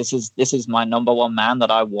 hey, this is my number one man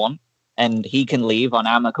that I want, and he can leave on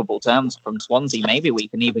amicable terms from Swansea, maybe we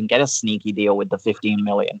can even get a sneaky deal with the 15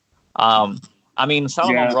 million. I mean,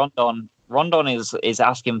 Salomon Rondon is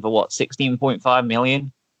asking for what, 16.5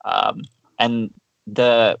 million? And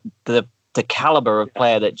the caliber of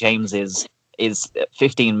player that James is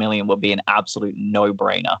 15 million would be an absolute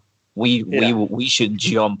no-brainer. We should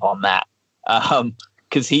jump on that,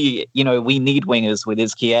 because we need wingers with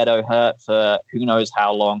Izquierdo hurt for who knows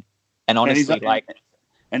how long, and honestly,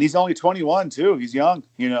 and he's only 21 too. He's young,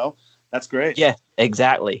 that's great. Yeah,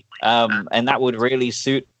 exactly. And that would really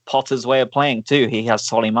suit Potter's way of playing too. He has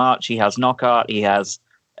Solly March, he has Knockaert, he has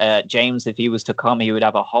James. If he was to come, he would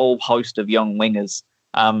have a whole host of young wingers,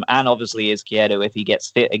 and obviously Izquierdo if he gets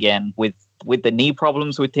fit again with with the knee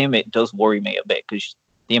problems with him, it does worry me a bit because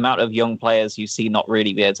the amount of young players you see not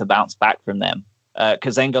really be able to bounce back from them.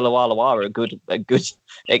 Kazenga Lualawara, a good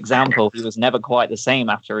example. He was never quite the same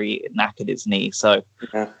after he knackered his knee. So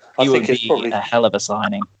he would be a hell of a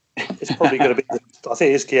signing. It's probably going to be. I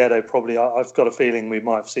think Izquierdo probably. I've got a feeling we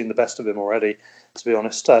might have seen the best of him already, to be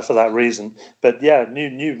honest, for that reason. But yeah,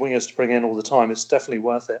 new wingers to bring in all the time. It's definitely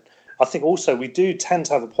worth it. I think also we do tend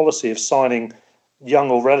to have a policy of signing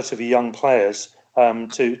young or relatively young players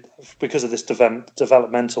because of this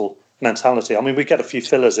developmental mentality. I mean, we get a few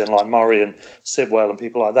fillers in like Murray and Sidwell and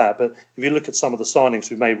people like that. But if you look at some of the signings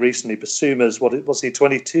we've made recently, Basuma's, was he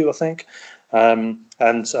 22, I think?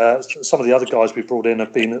 And some of the other guys we brought in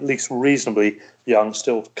have been at least reasonably young,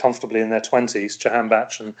 still comfortably in their 20s.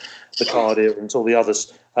 Jahanbakhsh and Locadia and all the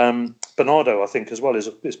others. Bernardo, I think, as well,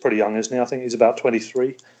 is pretty young, isn't he? I think he's about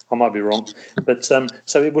 23. I might be wrong. But so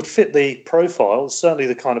it would fit the profile, certainly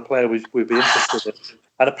the kind of player we'd be interested in.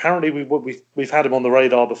 And apparently we've had him on the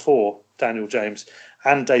radar before, Daniel James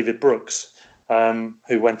and David Brooks,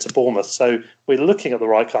 who went to Bournemouth. So we're looking at the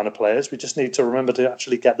right kind of players. We just need to remember to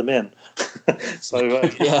actually get them in.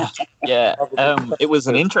 It was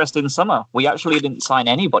an interesting summer. We actually didn't sign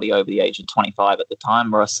anybody over the age of 25 at the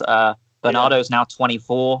time, Russ. Bernardo's now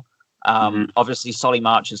 24. Obviously, Solly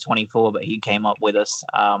March is 24, but he came up with us.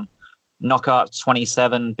 Knockout's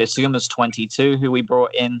 27. Basuma's 22, who we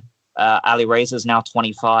brought in. Ali Reza's now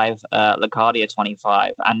 25. Locadia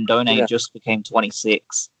 25. Andone just became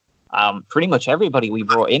 26. Pretty much everybody we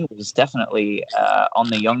brought in was definitely on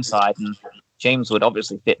the young side, and James would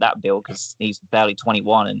obviously fit that bill because he's barely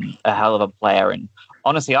 21 and a hell of a player. And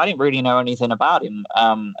honestly, I didn't really know anything about him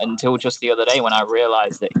until just the other day when I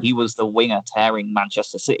realised that he was the winger tearing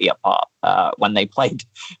Manchester City apart when they played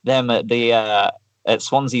them at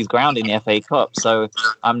Swansea's ground in the FA Cup. So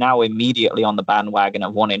I'm now immediately on the bandwagon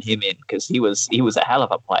of wanting him in because he was a hell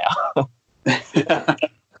of a player.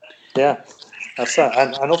 Yeah. That's that.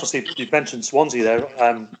 And obviously, you've mentioned Swansea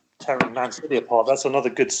there, tearing Man City apart. That's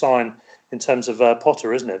another good sign in terms of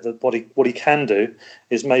Potter, isn't it? That what he can do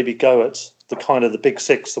is maybe go at the kind of the big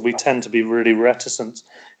six that we tend to be really reticent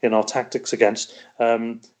in our tactics against.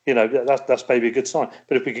 That's maybe a good sign.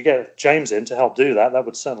 But if we could get James in to help do that, that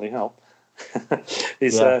would certainly help. He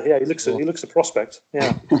looks a prospect.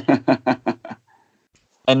 Yeah.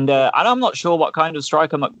 And I'm not sure what kind of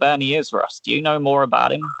striker McBurney is, Russ. Do you know more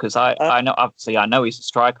about him? Because I know he's a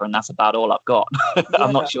striker, and that's about all I've got.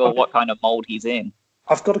 I'm not sure what kind of mould he's in.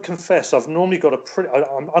 I've got to confess, I've normally got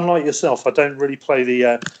unlike yourself, I don't really play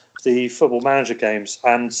the Football Manager games,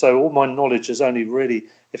 and so all my knowledge is only really,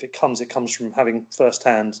 if it comes from having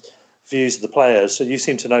first-hand views of the players. So you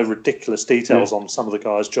seem to know ridiculous details on some of the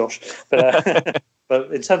guys, Josh. But but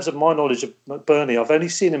in terms of my knowledge of McBurney, I've only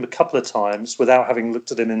seen him a couple of times without having looked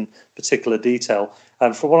at him in particular detail.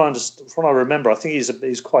 And from what I remember, I think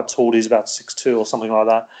he's quite tall. He's about 6'2" or something like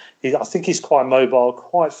that. I think he's quite mobile,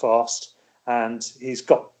 quite fast, and he's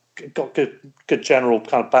got good general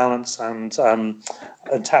kind of balance and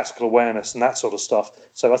tactical awareness and that sort of stuff.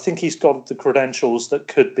 So I think he's got the credentials that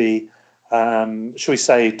could be, shall we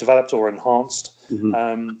say, developed or enhanced.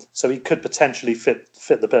 So he could potentially fit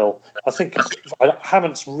the bill. I think I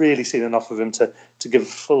haven't really seen enough of him to give a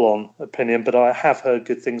full-on opinion, but I have heard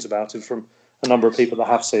good things about him from a number of people that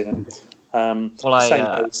have seen him. I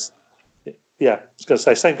was going to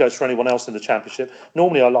say, same goes for anyone else in the Championship.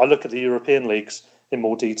 Normally, I look at the European leagues in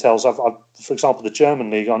more details. For example, the German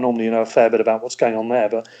league, I normally know a fair bit about what's going on there,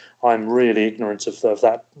 but I'm really ignorant of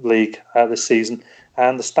that league this season.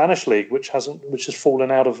 And the Spanish league, which has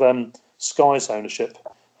fallen out of Sky's ownership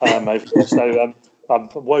over there. So I'm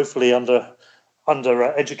woefully under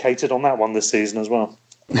educated on that one this season as well.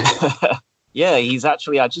 Yeah, he's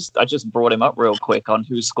actually. I just brought him up real quick on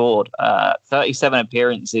who scored. 37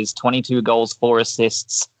 appearances, 22 goals, 4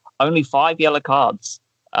 assists, only 5 yellow cards,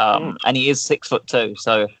 and he is 6'2",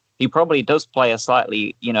 so he probably does play a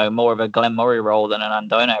slightly, more of a Glenn Murray role than an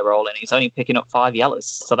Andone role, and he's only picking up 5 yellows.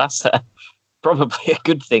 So that's probably a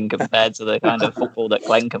good thing compared to the kind of football that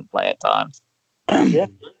Glenn can play at times.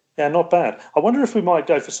 Yeah, not bad. I wonder if we might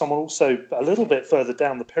go for someone also a little bit further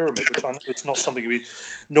down the pyramid, which I know it's not something we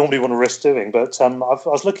normally want to risk doing. But I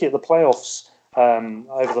was looking at the playoffs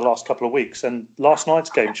over the last couple of weeks, and last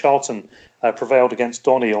night's game, Charlton prevailed against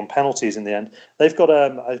Donny on penalties in the end. They've got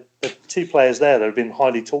 2 players there that have been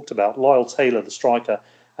highly talked about, Lyle Taylor, the striker,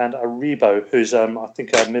 and Aribo, who's, I think,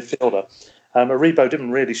 a midfielder. Aribo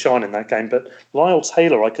didn't really shine in that game, but Lyle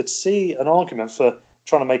Taylor, I could see an argument for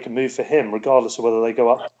trying to make a move for him, regardless of whether they go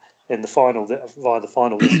up in the final via the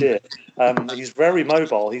final this year. He's very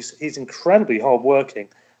mobile. He's incredibly hardworking,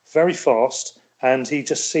 very fast, and he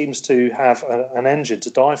just seems to have an engine to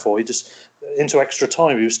die for. He just, into extra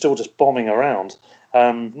time, he was still just bombing around.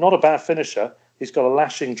 Not a bad finisher. He's got a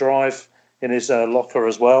lashing drive in his locker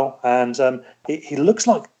as well, and he looks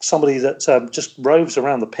like somebody that just roves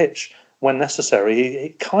around the pitch when necessary. He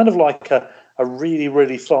kind of like a really,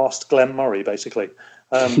 really fast Glenn Murray, basically.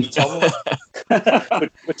 Which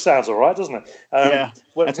sounds all right, doesn't it?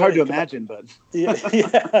 It's hard to imagine, but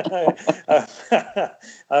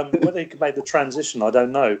whether he could make the transition, I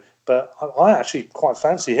don't know. But I actually quite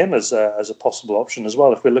fancy him as a possible option as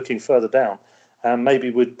well if we're looking further down, and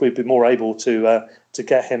maybe we'd be more able to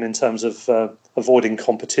get him in terms of avoiding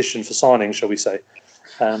competition for signing, shall we say?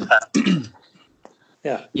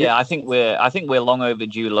 Yeah, I think we're long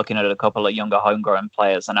overdue looking at a couple of younger homegrown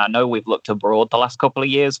players, and I know we've looked abroad the last couple of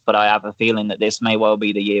years, but I have a feeling that this may well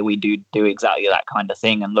be the year we do exactly that kind of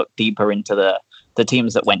thing and look deeper into the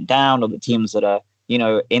teams that went down or the teams that are, you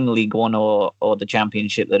know, in League One or the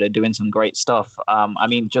Championship that are doing some great stuff. I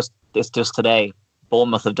mean, just today,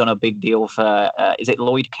 Bournemouth have done a big deal for is it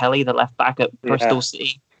Lloyd Kelly, the left back at Bristol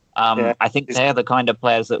City? I think they're the kind of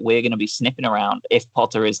players that we're going to be sniffing around if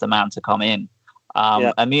Potter is the man to come in.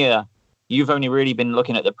 Amir, you've only really been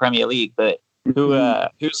looking at the Premier League, but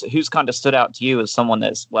who's kind of stood out to you as someone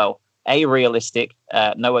that's, well, realistic,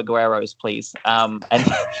 no Agueros, please, and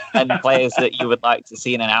players that you would like to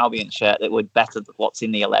see in an Albion shirt that would better what's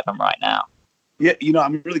in the 11 right now? Yeah, you know,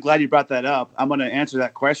 I'm really glad you brought that up. I'm going to answer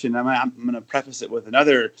that question. I'm going to preface it with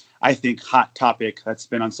another, I think, hot topic that's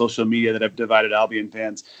been on social media that have divided Albion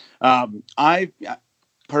fans. I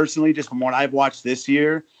personally, just from what I've watched this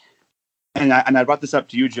year, and I brought this up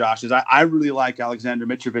to you, Josh, is I really like Alexander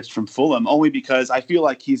Mitrovic from Fulham, only because I feel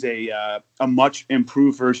like he's a much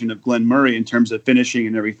improved version of Glenn Murray in terms of finishing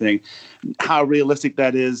and everything. How realistic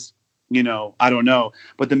that is, you know, I don't know.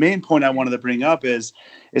 But the main point I wanted to bring up is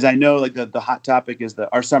I know like the hot topic is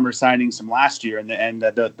our summer signings from last year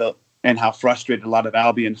and how frustrated a lot of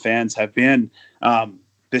Albion fans have been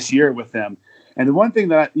this year with them. And the one thing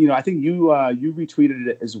that, you know, I think you retweeted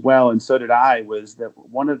it as well, and so did I, was that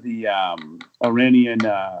one of the Iranian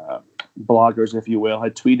bloggers, if you will,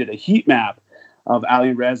 had tweeted a heat map of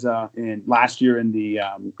Ali Reza last year in the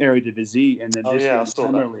Eredivisie and then this year in the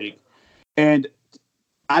Premier League. And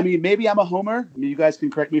I mean, maybe I'm a homer. I mean, you guys can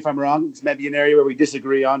correct me if I'm wrong. It's maybe an area where we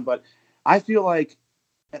disagree on, but I feel like,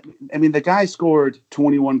 I mean, the guy scored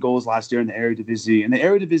 21 goals last year in the Eredivisie, and the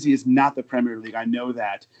Eredivisie is not the Premier League. I know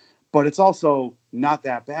that. But it's also not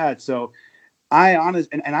that bad. So and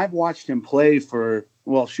I've watched him play for,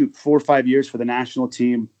 4 or 5 years for the national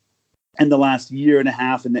team and the last year and a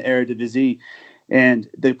half in the Eredivisie. And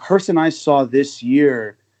the person I saw this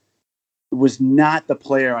year was not the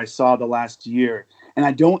player I saw the last year. And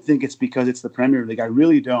I don't think it's because it's the Premier League. I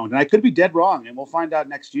really don't. And I could be dead wrong, and we'll find out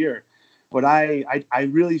next year. But I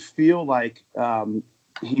really feel like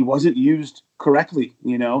he wasn't used correctly,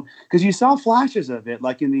 you know, because you saw flashes of it,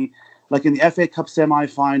 like in the FA Cup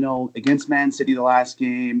semi-final against Man City the last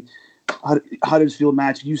game, Huddersfield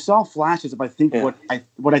match. You saw flashes of what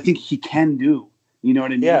I think he can do. You know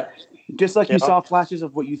what I mean? Yeah. Just like you saw flashes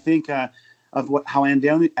of what you think how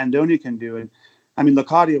Andoni can do. And I mean,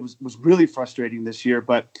 Locadia was really frustrating this year.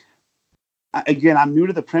 But again, I'm new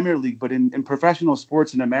to the Premier League, but in professional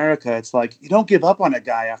sports in America, it's like you don't give up on a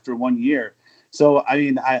guy after 1 year. So, I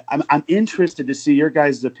mean, I'm interested to see your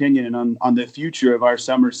guys' opinion on the future of our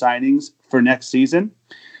summer signings for next season,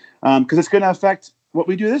 because it's going to affect what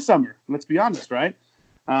we do this summer. Let's be honest, right?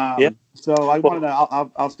 So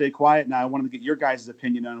I'll stay quiet now. I wanted to get your guys'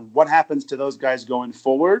 opinion on what happens to those guys going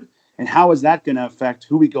forward, and how is that going to affect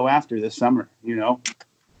who we go after this summer, you know?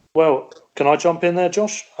 Well, can I jump in there,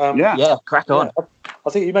 Josh? Yeah, crack on. Yeah, I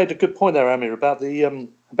think you made a good point there, Amir, about the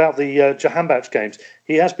Jahanbakhsh games.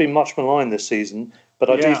 He has been much maligned this season, but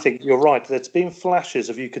I do think you're right. There's been flashes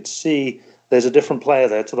of, you could see there's a different player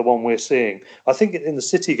there to the one we're seeing. I think in the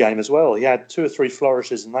City game as well, he had 2 or 3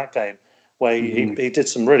 flourishes in that game where he did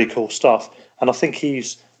some really cool stuff, and I think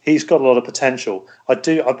he's got a lot of potential. I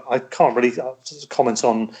can't really comment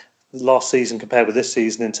on last season compared with this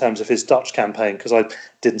season in terms of his Dutch campaign, because I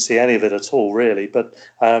didn't see any of it at all, really. But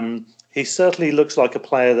he certainly looks like a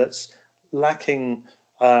player that's lacking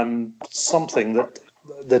something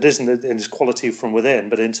that isn't in his quality from within,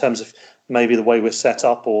 but in terms of maybe the way we're set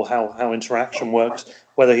up or how interaction works,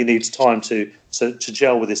 whether he needs time to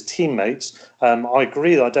gel with his teammates. I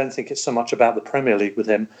agree that I don't think it's so much about the Premier League with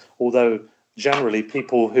him, although generally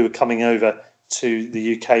people who are coming over to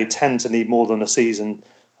the UK tend to need more than a season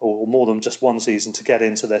or more than just one season to get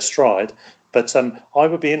into their stride. But I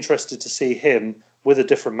would be interested to see him with a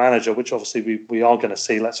different manager, which obviously we are going to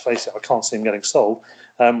see. Let's face it, I can't see him getting sold.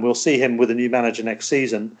 We'll see him with a new manager next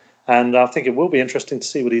season, and I think it will be interesting to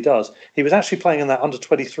see what he does. He was actually playing in that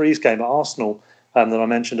under-23s game at Arsenal that I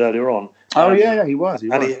mentioned earlier on. He was.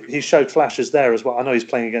 He showed flashes there as well. I know he's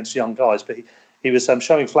playing against young guys, but he was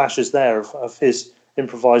showing flashes there of his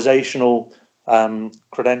improvisational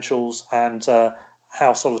credentials and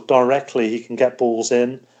how sort of directly he can get balls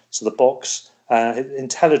in to the box.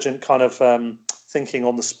 Intelligent kind of thinking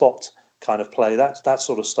on the spot kind of play, that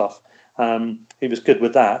sort of stuff. He was good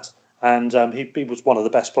with that, and he was one of the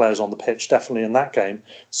best players on the pitch, definitely in that game.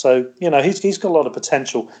 So he's got a lot of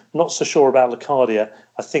potential. Not so sure about Locadia.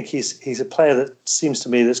 I think he's a player that seems to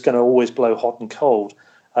me that's going to always blow hot and cold.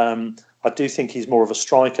 I do think he's more of a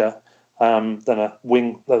striker than a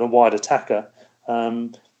wide attacker.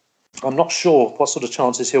 I'm not sure what sort of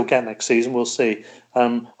chances he'll get next season. We'll see.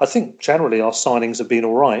 I think generally our signings have been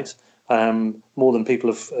all right, more than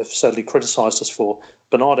people have certainly criticised us for.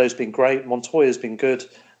 Bernardo's been great. Montoya's been good.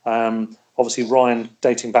 Obviously, Ryan,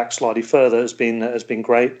 dating back slightly further, has been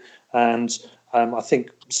great. And I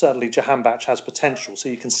think certainly Jahanbakhsh has potential, so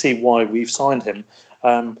you can see why we've signed him.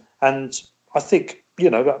 And I think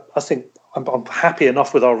I'm happy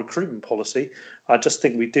enough with our recruitment policy. I just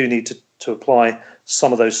think we do need to apply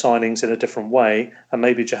some of those signings in a different way, and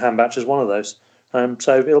maybe Jahanbakhsh is one of those.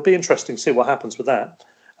 So it'll be interesting to see what happens with that.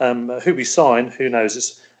 Who we sign, who knows?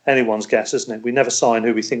 It's anyone's guess, isn't it? We never sign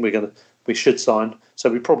who we think we should sign. So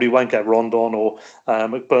we probably won't get Rondon or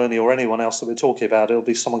McBurney or anyone else that we're talking about. It'll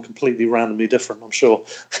be someone completely randomly different, I'm sure.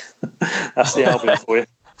 That's the Albion for you.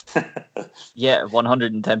 Yeah,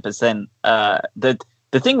 110%.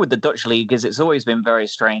 The thing with the Dutch league is it's always been very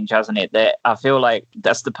strange, hasn't it? That I feel like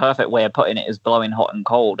that's the perfect way of putting it, is blowing hot and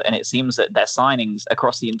cold. And it seems that their signings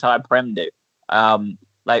across the entire Prem do.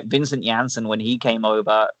 Like Vincent Janssen, when he came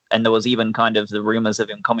over, and there was even kind of the rumours of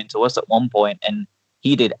him coming to us at one point, and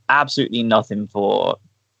he did absolutely nothing for,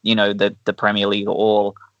 the Premier League at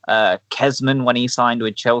all. Kesman, when he signed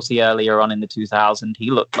with Chelsea earlier on in the 2000s,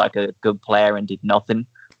 he looked like a good player and did nothing.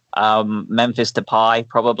 Memphis Depay,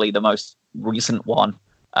 probably the most recent one,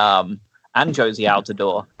 and Josie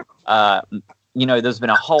Altidore. There's been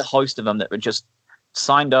a whole host of them that were just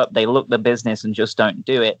signed up, they look the business and just don't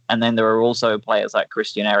do it. And then there are also players like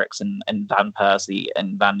Christian Eriksen and Van Persie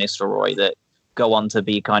and Van Nistelrooy that go on to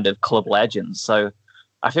be kind of club legends. So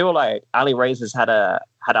I feel like Ali Rez's had a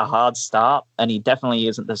hard start, and he definitely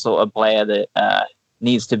isn't the sort of player that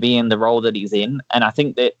needs to be in the role that he's in. And I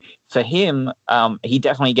think that for him, he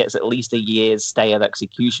definitely gets at least a year's stay of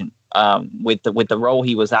execution with the role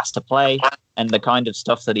he was asked to play and the kind of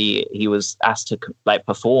stuff that he was asked to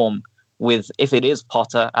perform with. If it is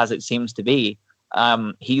Potter, as it seems to be,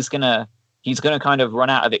 he's gonna kind of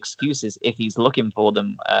run out of excuses if he's looking for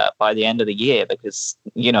them by the end of the year, because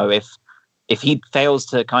if he fails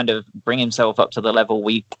to kind of bring himself up to the level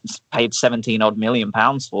we paid 17 odd million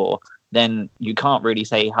pounds for, then you can't really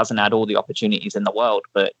say he hasn't had all the opportunities in the world.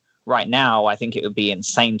 But right now, I think it would be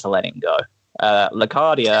insane to let him go.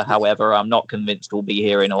 Locadia, however, I'm not convinced will be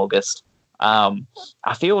here in August. I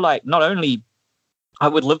feel like not only I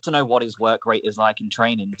would love to know what his work rate is like in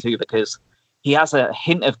training too, because he has a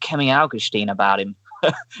hint of Kemi Augustine about him.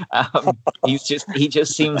 He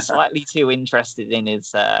just seems slightly too interested in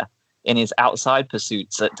his outside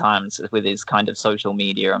pursuits at times with his kind of social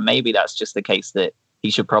media, and maybe that's just the case that he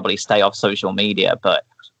should probably stay off social media. But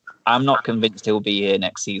I'm not convinced he'll be here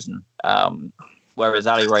next season. Whereas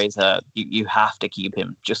Ali Reza, you have to keep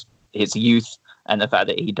him. Just his youth and the fact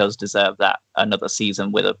that he does deserve that another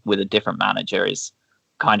season with a different manager is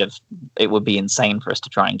kind of, it would be insane for us to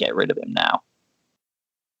try and get rid of him now.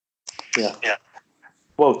 Yeah.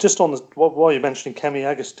 Well, just on while you're mentioning Kemi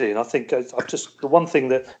Augustine, I think I've just the one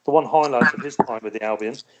highlight of his time with the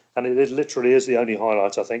Albion, and it literally is the only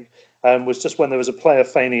highlight I think, was just when there was a player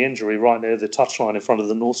feigning injury right near the touchline in front of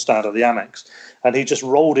the North Stand of the Amex, and he just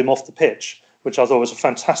rolled him off the pitch, which I thought was a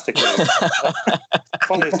fantastic move.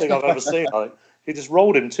 Funniest thing I've ever seen. I think he just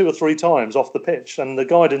rolled him 2 or 3 times off the pitch, and the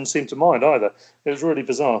guy didn't seem to mind either. It was really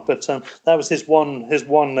bizarre, but that was his one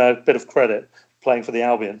bit of credit. Playing for the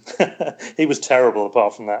Albion. He was terrible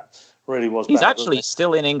apart from that. Really was He's bad, actually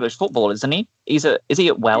still in English football, isn't he? Is he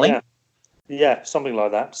at Welling? Yeah, something like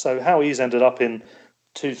that. So how he's ended up in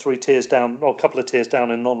 2-3 tiers down, or a couple of tiers down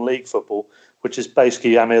in non-league football, which is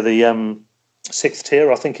basically the 6th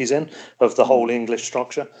tier I think he's in of the whole English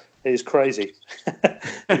structure, is crazy.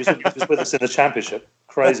 he was with us in the Championship.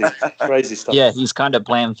 Crazy stuff. Yeah, he's kind of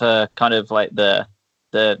playing for kind of like the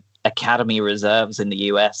academy reserves in the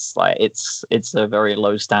US. Like it's a very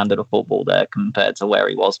low standard of football there compared to where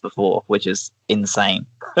he was before, which is insane.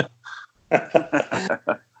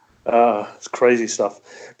 It's crazy stuff.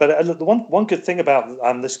 But the one good thing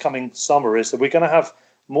about this coming summer is that we're going to have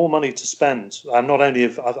more money to spend. Not only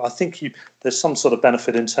I think there's some sort of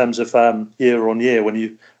benefit in terms of year on year when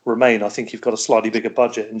you remain. I think you've got a slightly bigger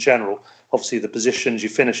budget in general. Obviously, the positions you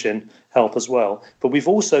finish in help as well. But we've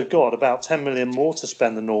also got about 10 million more to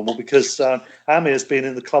spend than normal because Amir's been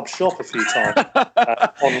in the club shop a few times,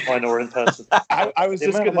 online or in person. I was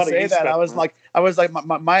just going to say that. I was like,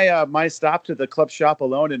 my stop to the club shop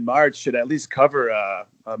alone in March should at least cover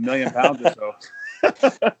 £1 million or so.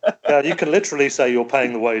 Yeah, you can literally say you're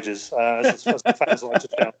paying the wages, as the fans like to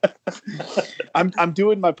shout. I'm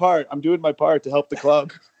doing my part. I'm doing my part to help the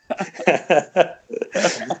club.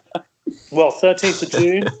 Well,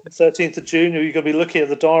 13th of June, are you going to be looking at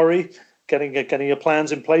the diary, getting your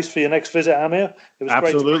plans in place for your next visit, Amir? It was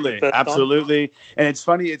absolutely. Great And it's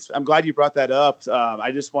funny. I'm glad you brought that up.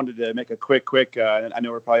 I just wanted to make a quick. I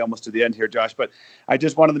know we're probably almost to the end here, Josh, but I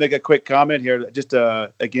just wanted to make a quick comment here. Just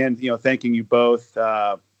again, thanking you both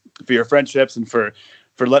for your friendships and for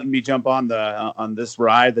letting me jump on this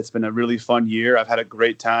ride. That's been a really fun year. I've had a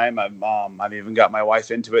great time. I've even got my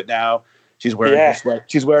wife into it now. She's wearing her sweater.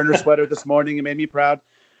 She's wearing her sweater this morning. It made me proud.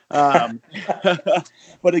 But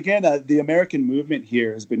again, the American movement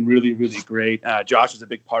here has been really, really great. Josh is a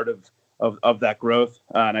big part of that growth,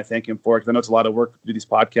 and I thank him for it because I know it's a lot of work to do these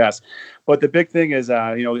podcasts. But the big thing is,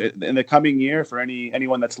 in the coming year, for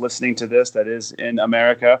anyone that's listening to this that is in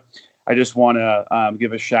America, I just want to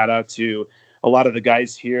give a shout out to a lot of the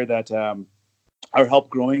guys here that are help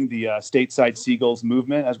growing the Stateside Seagulls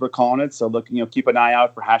movement, as we're calling it. So keep an eye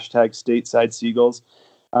out for hashtag Stateside Seagulls.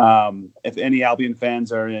 If any Albion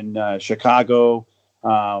fans are in Chicago,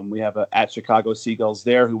 we have at Chicago Seagulls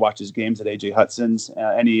there who watches games at AJ Hudson's.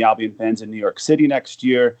 Any Albion fans in New York City next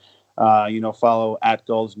year, follow at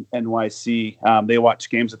Gulls NYC. They watch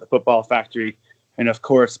games at the Football Factory. And of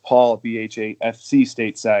course, Paul, BHAFC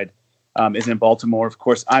Stateside, is in Baltimore. Of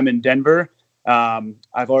course, I'm in Denver.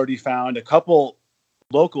 I've already found a couple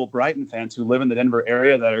local Brighton fans who live in the Denver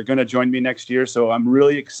area that are going to join me next year. So I'm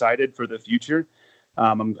really excited for the future.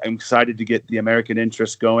 I'm excited to get the American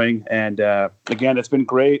interest going. And again, it's been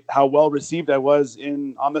great how well received I was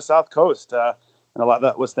on the South Coast. And a lot of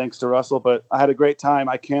that was thanks to Russell, but I had a great time.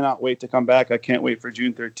 I cannot wait to come back. I can't wait for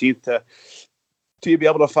June 13th to be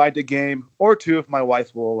able to find a game or two if my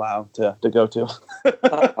wife will allow to go to.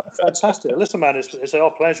 Fantastic. Listen, man, it's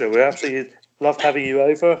our pleasure. We're absolutely loved having you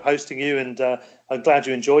over, hosting you, and I'm glad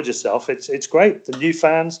you enjoyed yourself. It's great. The new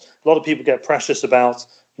fans, a lot of people get precious about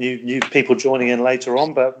new people joining in later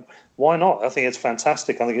on, but why not? I think it's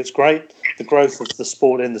fantastic. I think it's great. The growth of the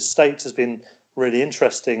sport in the States has been really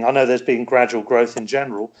interesting. I know there's been gradual growth in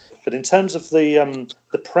general, but in terms of the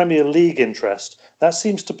Premier League interest, that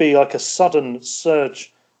seems to be like a sudden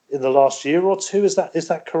surge in the last year or two. Is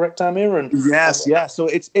that correct, Amir? And yes. So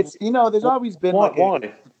it's there's always been why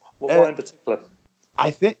in particular?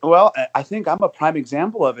 I think I'm a prime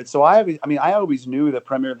example of it. So I always knew the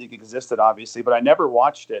Premier League existed, obviously, but I never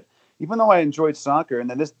watched it, even though I enjoyed soccer. And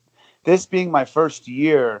then this being my first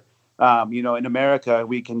year, in America,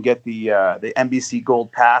 we can get the NBC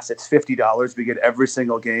Gold Pass. It's $50. We get every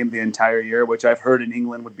single game the entire year, which I've heard in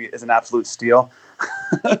England is an absolute steal.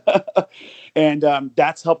 And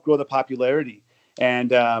that's helped grow the popularity.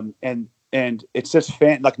 And it's just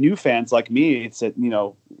new fans like me. It's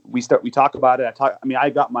we talk about it. I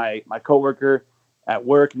got my coworker at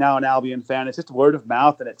work now an Albion fan. It's just word of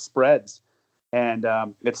mouth and it spreads. And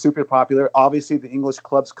it's super popular. Obviously, the English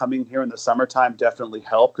clubs coming here in the summertime definitely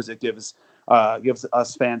help because it gives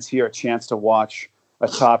us fans here a chance to watch a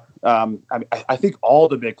top. I think all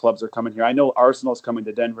the big clubs are coming here. I know Arsenal's coming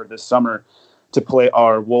to Denver this summer to play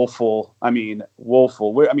our woeful.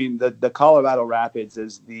 The Colorado Rapids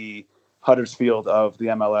is the Huddersfield of the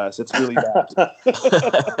MLS. It's really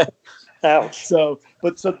bad. Ouch. So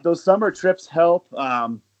those summer trips help.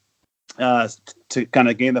 To kind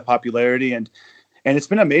of gain the popularity and it's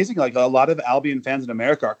been amazing. Like a lot of Albion fans in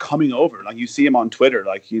America are coming over. Like you see them on Twitter.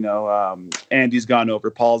 Like Andy's gone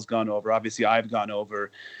over, Paul's gone over. Obviously, I've gone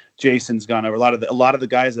over, Jason's gone over. A lot of the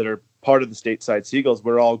guys that are part of the Stateside Seagulls.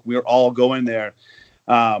 We're all going there,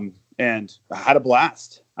 and I had a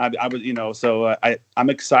blast. I'm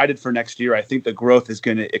excited for next year. I think the growth is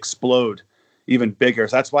going to explode even bigger.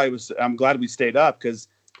 So that's why I'm glad we stayed up because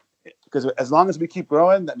as long as we keep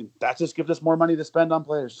growing, that just gives us more money to spend on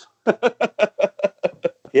players.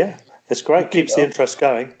 Yeah, it's great. Keeps the interest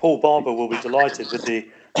going. Paul Barber will be delighted with the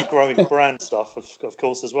growing brand stuff, of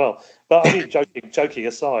course, as well. But I mean, joking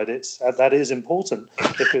aside, that is important.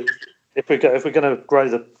 If we're going to grow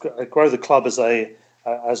the club as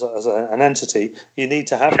an entity, you need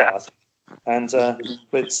to have that. And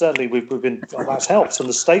but certainly we've been that's helped, and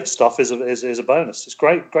the state stuff is a bonus. It's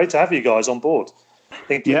great to have you guys on board.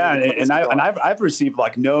 Yeah, and I've received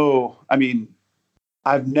like no. I mean,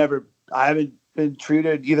 I haven't been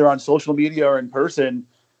treated either on social media or in person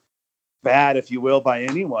bad, if you will, by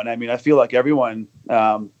anyone. I mean, I feel like everyone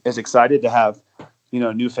is excited to have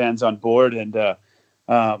new fans on board, and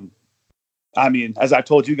I mean, as I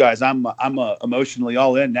told you guys, I'm emotionally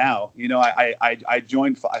all in now. I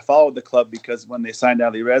followed the club because when they signed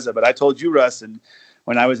Ali Reza, but I told you, Russ, and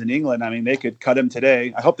when I was in England, I mean, they could cut him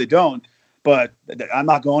today. I hope they don't, but I'm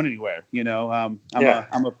not going anywhere. I'm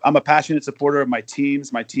a passionate supporter of my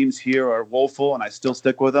teams. My teams here are woeful, and I still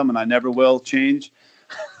stick with them, and I never will change.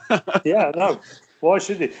 Yeah, no. Why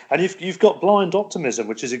should you? And you've got blind optimism,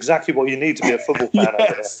 which is exactly what you need to be a football fan.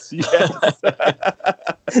 Yes.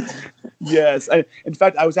 Yes. In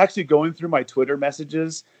fact, I was actually going through my Twitter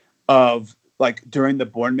messages of like during the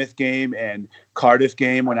Bournemouth game and Cardiff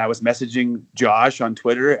game when I was messaging Josh on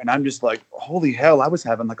Twitter, and I'm just like, holy hell, I was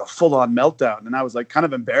having like a full-on meltdown, and I was like kind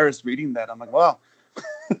of embarrassed reading that. I'm like, wow.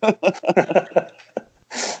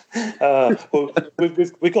 Well,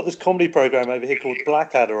 we've got this comedy program over here called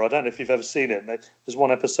Blackadder. I don't know if you've ever seen it. There's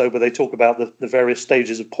one episode where they talk about the various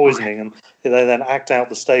stages of poisoning, and they then act out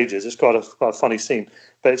the stages. It's quite a funny scene.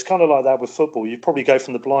 But it's kind of like that with football. You probably go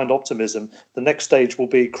from the blind optimism. The next stage will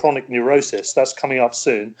be chronic neurosis. That's coming up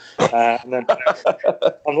soon. And then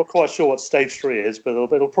I'm not quite sure what stage 3 is, but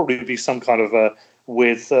it'll probably be some kind of a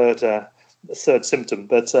weird third symptom.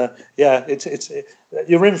 But you're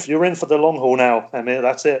in for the long haul now, Amir.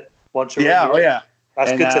 That's it. Once you're in, yeah.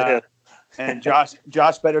 That's good to hear. And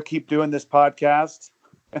Josh better keep doing this podcast.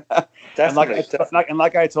 Definitely. And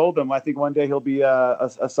like I told him, I think one day he'll be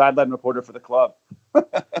a sideline reporter for the club.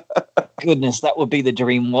 Goodness, that would be the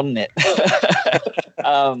dream, wouldn't it?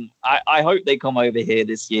 I hope they come over here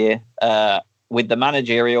this year. With the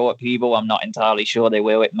managerial upheaval, I'm not entirely sure they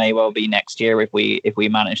will. It may well be next year if we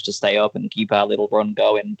manage to stay up and keep our little run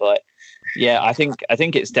going. But yeah, I think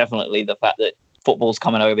it's definitely the fact that football's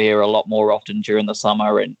coming over here a lot more often during the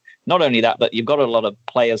summer, and not only that, but you've got a lot of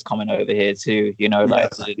players coming over here too.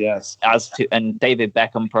 Yes. And David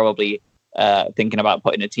Beckham probably thinking about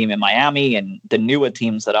putting a team in Miami, and the newer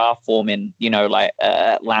teams that are forming, like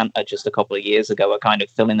Atlanta just a couple of years ago, are kind of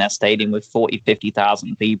filling their stadium with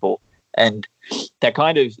 50,000 people. And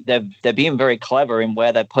they're being very clever in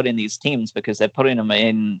where they're putting these teams, because they're putting them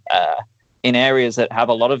in areas that have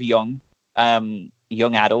a lot of young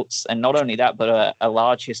adults, and not only that, but a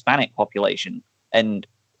large Hispanic population. And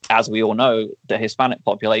as we all know, the Hispanic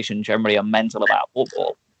population generally are mental about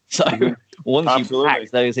football. So once you pack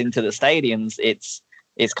those into the stadiums,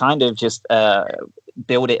 it's kind of just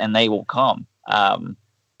build it and they will come.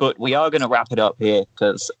 But we are going to wrap it up here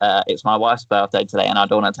because it's my wife's birthday today, and I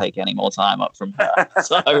don't want to take any more time up from her.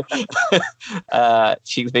 So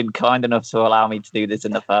she's been kind enough to allow me to do this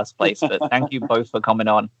in the first place. But thank you both for coming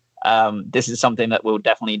on. This is something that we'll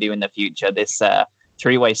definitely do in the future. This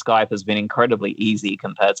three-way Skype has been incredibly easy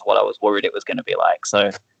compared to what I was worried it was going to be like. So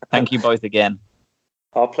thank you both again.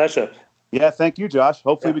 Our pleasure. Yeah, thank you, Josh.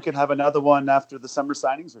 Hopefully we can have another one after the summer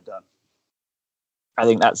signings are done. I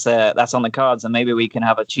think that's on the cards, and maybe we can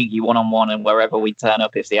have a cheeky one-on-one and wherever we turn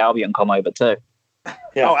up if the Albion come over too.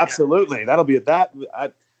 Yeah. Oh, absolutely. That'll be that.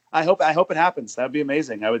 I hope it happens. That'd be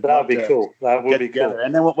amazing. That would be cool. That would be together. Cool.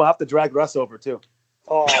 And then we'll have to drag Russ over too.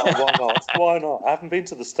 Oh, why not? Why not? I haven't been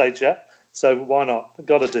to the stage yet, so why not?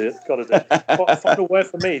 Got to do it. Final word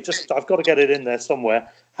for me. I've got to get it in there somewhere.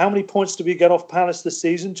 How many points did we get off Palace this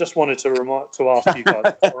season? Just wanted to ask you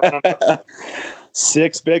guys.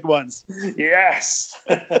 6 big ones. Yes.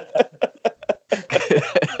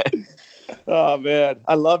 Oh man,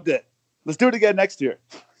 I loved it. Let's do it again next year.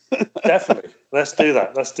 Definitely. Let's do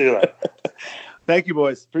that. Thank you,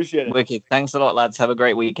 boys. Appreciate it. Wicked. Thanks a lot, lads. Have a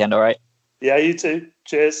great weekend. All right. Yeah, you too.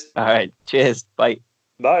 Cheers. All right. Cheers. Bye.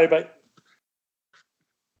 Bye.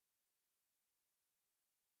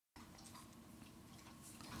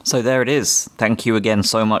 So there it is. Thank you again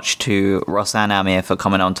so much to Russ and Amir for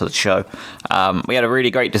coming on to the show. We had a really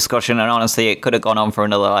great discussion, and honestly, it could have gone on for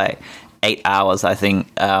another 8 hours, I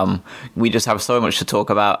think. We just have so much to talk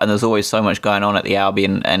about, and there's always so much going on at the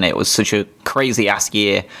Albion, and it was such a crazy-ass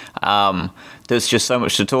year. There's just so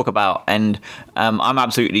much to talk about, and I'm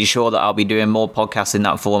absolutely sure that I'll be doing more podcasts in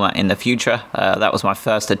that format in the future. That was my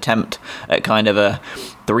first attempt at kind of a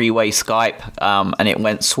three-way Skype, and it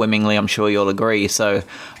went swimmingly, I'm sure you'll agree. So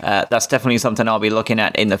that's definitely something I'll be looking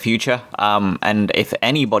at in the future. And if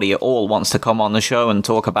anybody at all wants to come on the show and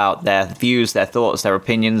talk about their views, their thoughts, their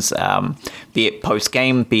opinions, be it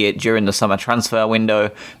post-game, be it during the summer transfer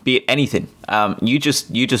window, be it anything, you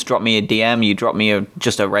just drop me a DM, you drop me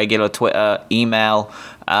just a regular Twitter, email,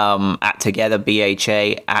 at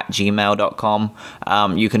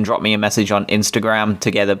togetherbha@gmail.com. You can drop me a message on Instagram,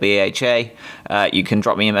 togetherbha. You can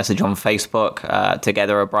drop me a message on Facebook.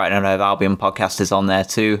 Together a Brighton and Hove Albion podcast is on there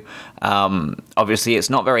too. Obviously, it's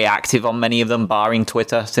not very active on many of them, barring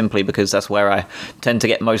Twitter, simply because that's where I tend to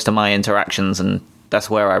get most of my interactions, and that's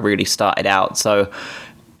where I really started out. So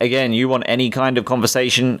again, you want any kind of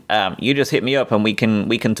conversation, you just hit me up and we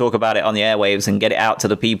can talk about it on the airwaves and get it out to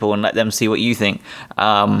the people and let them see what you think.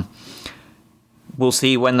 We'll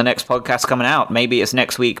see when the next podcast's coming out. Maybe it's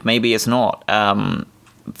next week, maybe it's not.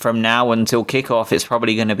 From now until kickoff, it's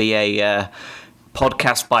probably going to be a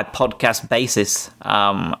podcast by podcast basis.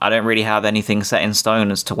 I don't really have anything set in stone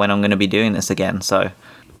as to when I'm going to be doing this again. So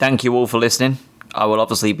thank you all for listening. I will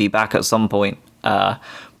obviously be back at some point.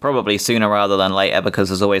 Probably sooner rather than later, because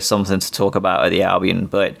there's always something to talk about at the Albion.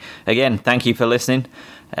 But again, thank you for listening.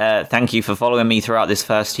 Thank you for following me throughout this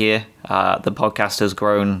first year. The podcast has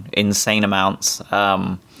grown insane amounts.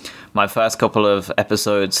 My first couple of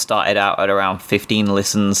episodes started out at around 15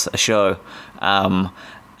 listens a show.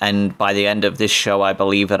 And by the end of this show, I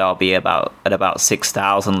believe that I'll be at about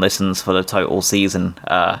 6,000 listens for the total season,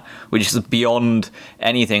 which is beyond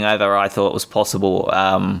anything ever I thought was possible.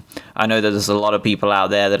 I know that there's a lot of people out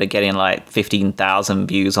there that are getting like 15,000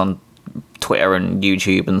 views on Twitter and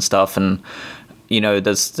YouTube and stuff, and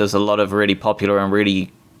there's a lot of really popular and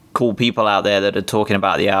really cool people out there that are talking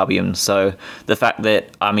about the Albion. So the fact that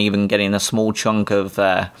I'm even getting a small chunk of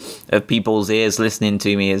people's ears listening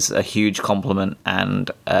to me is a huge compliment,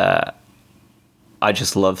 and I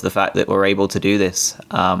just love the fact that we're able to do this.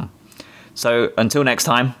 So until next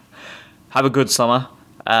time, have a good summer.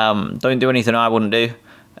 Don't do anything I wouldn't do,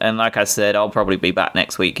 and like I said, I'll probably be back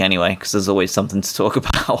next week anyway, because there's always something to talk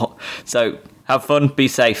about. So have fun, be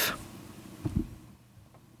safe.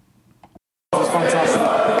 Fantastic.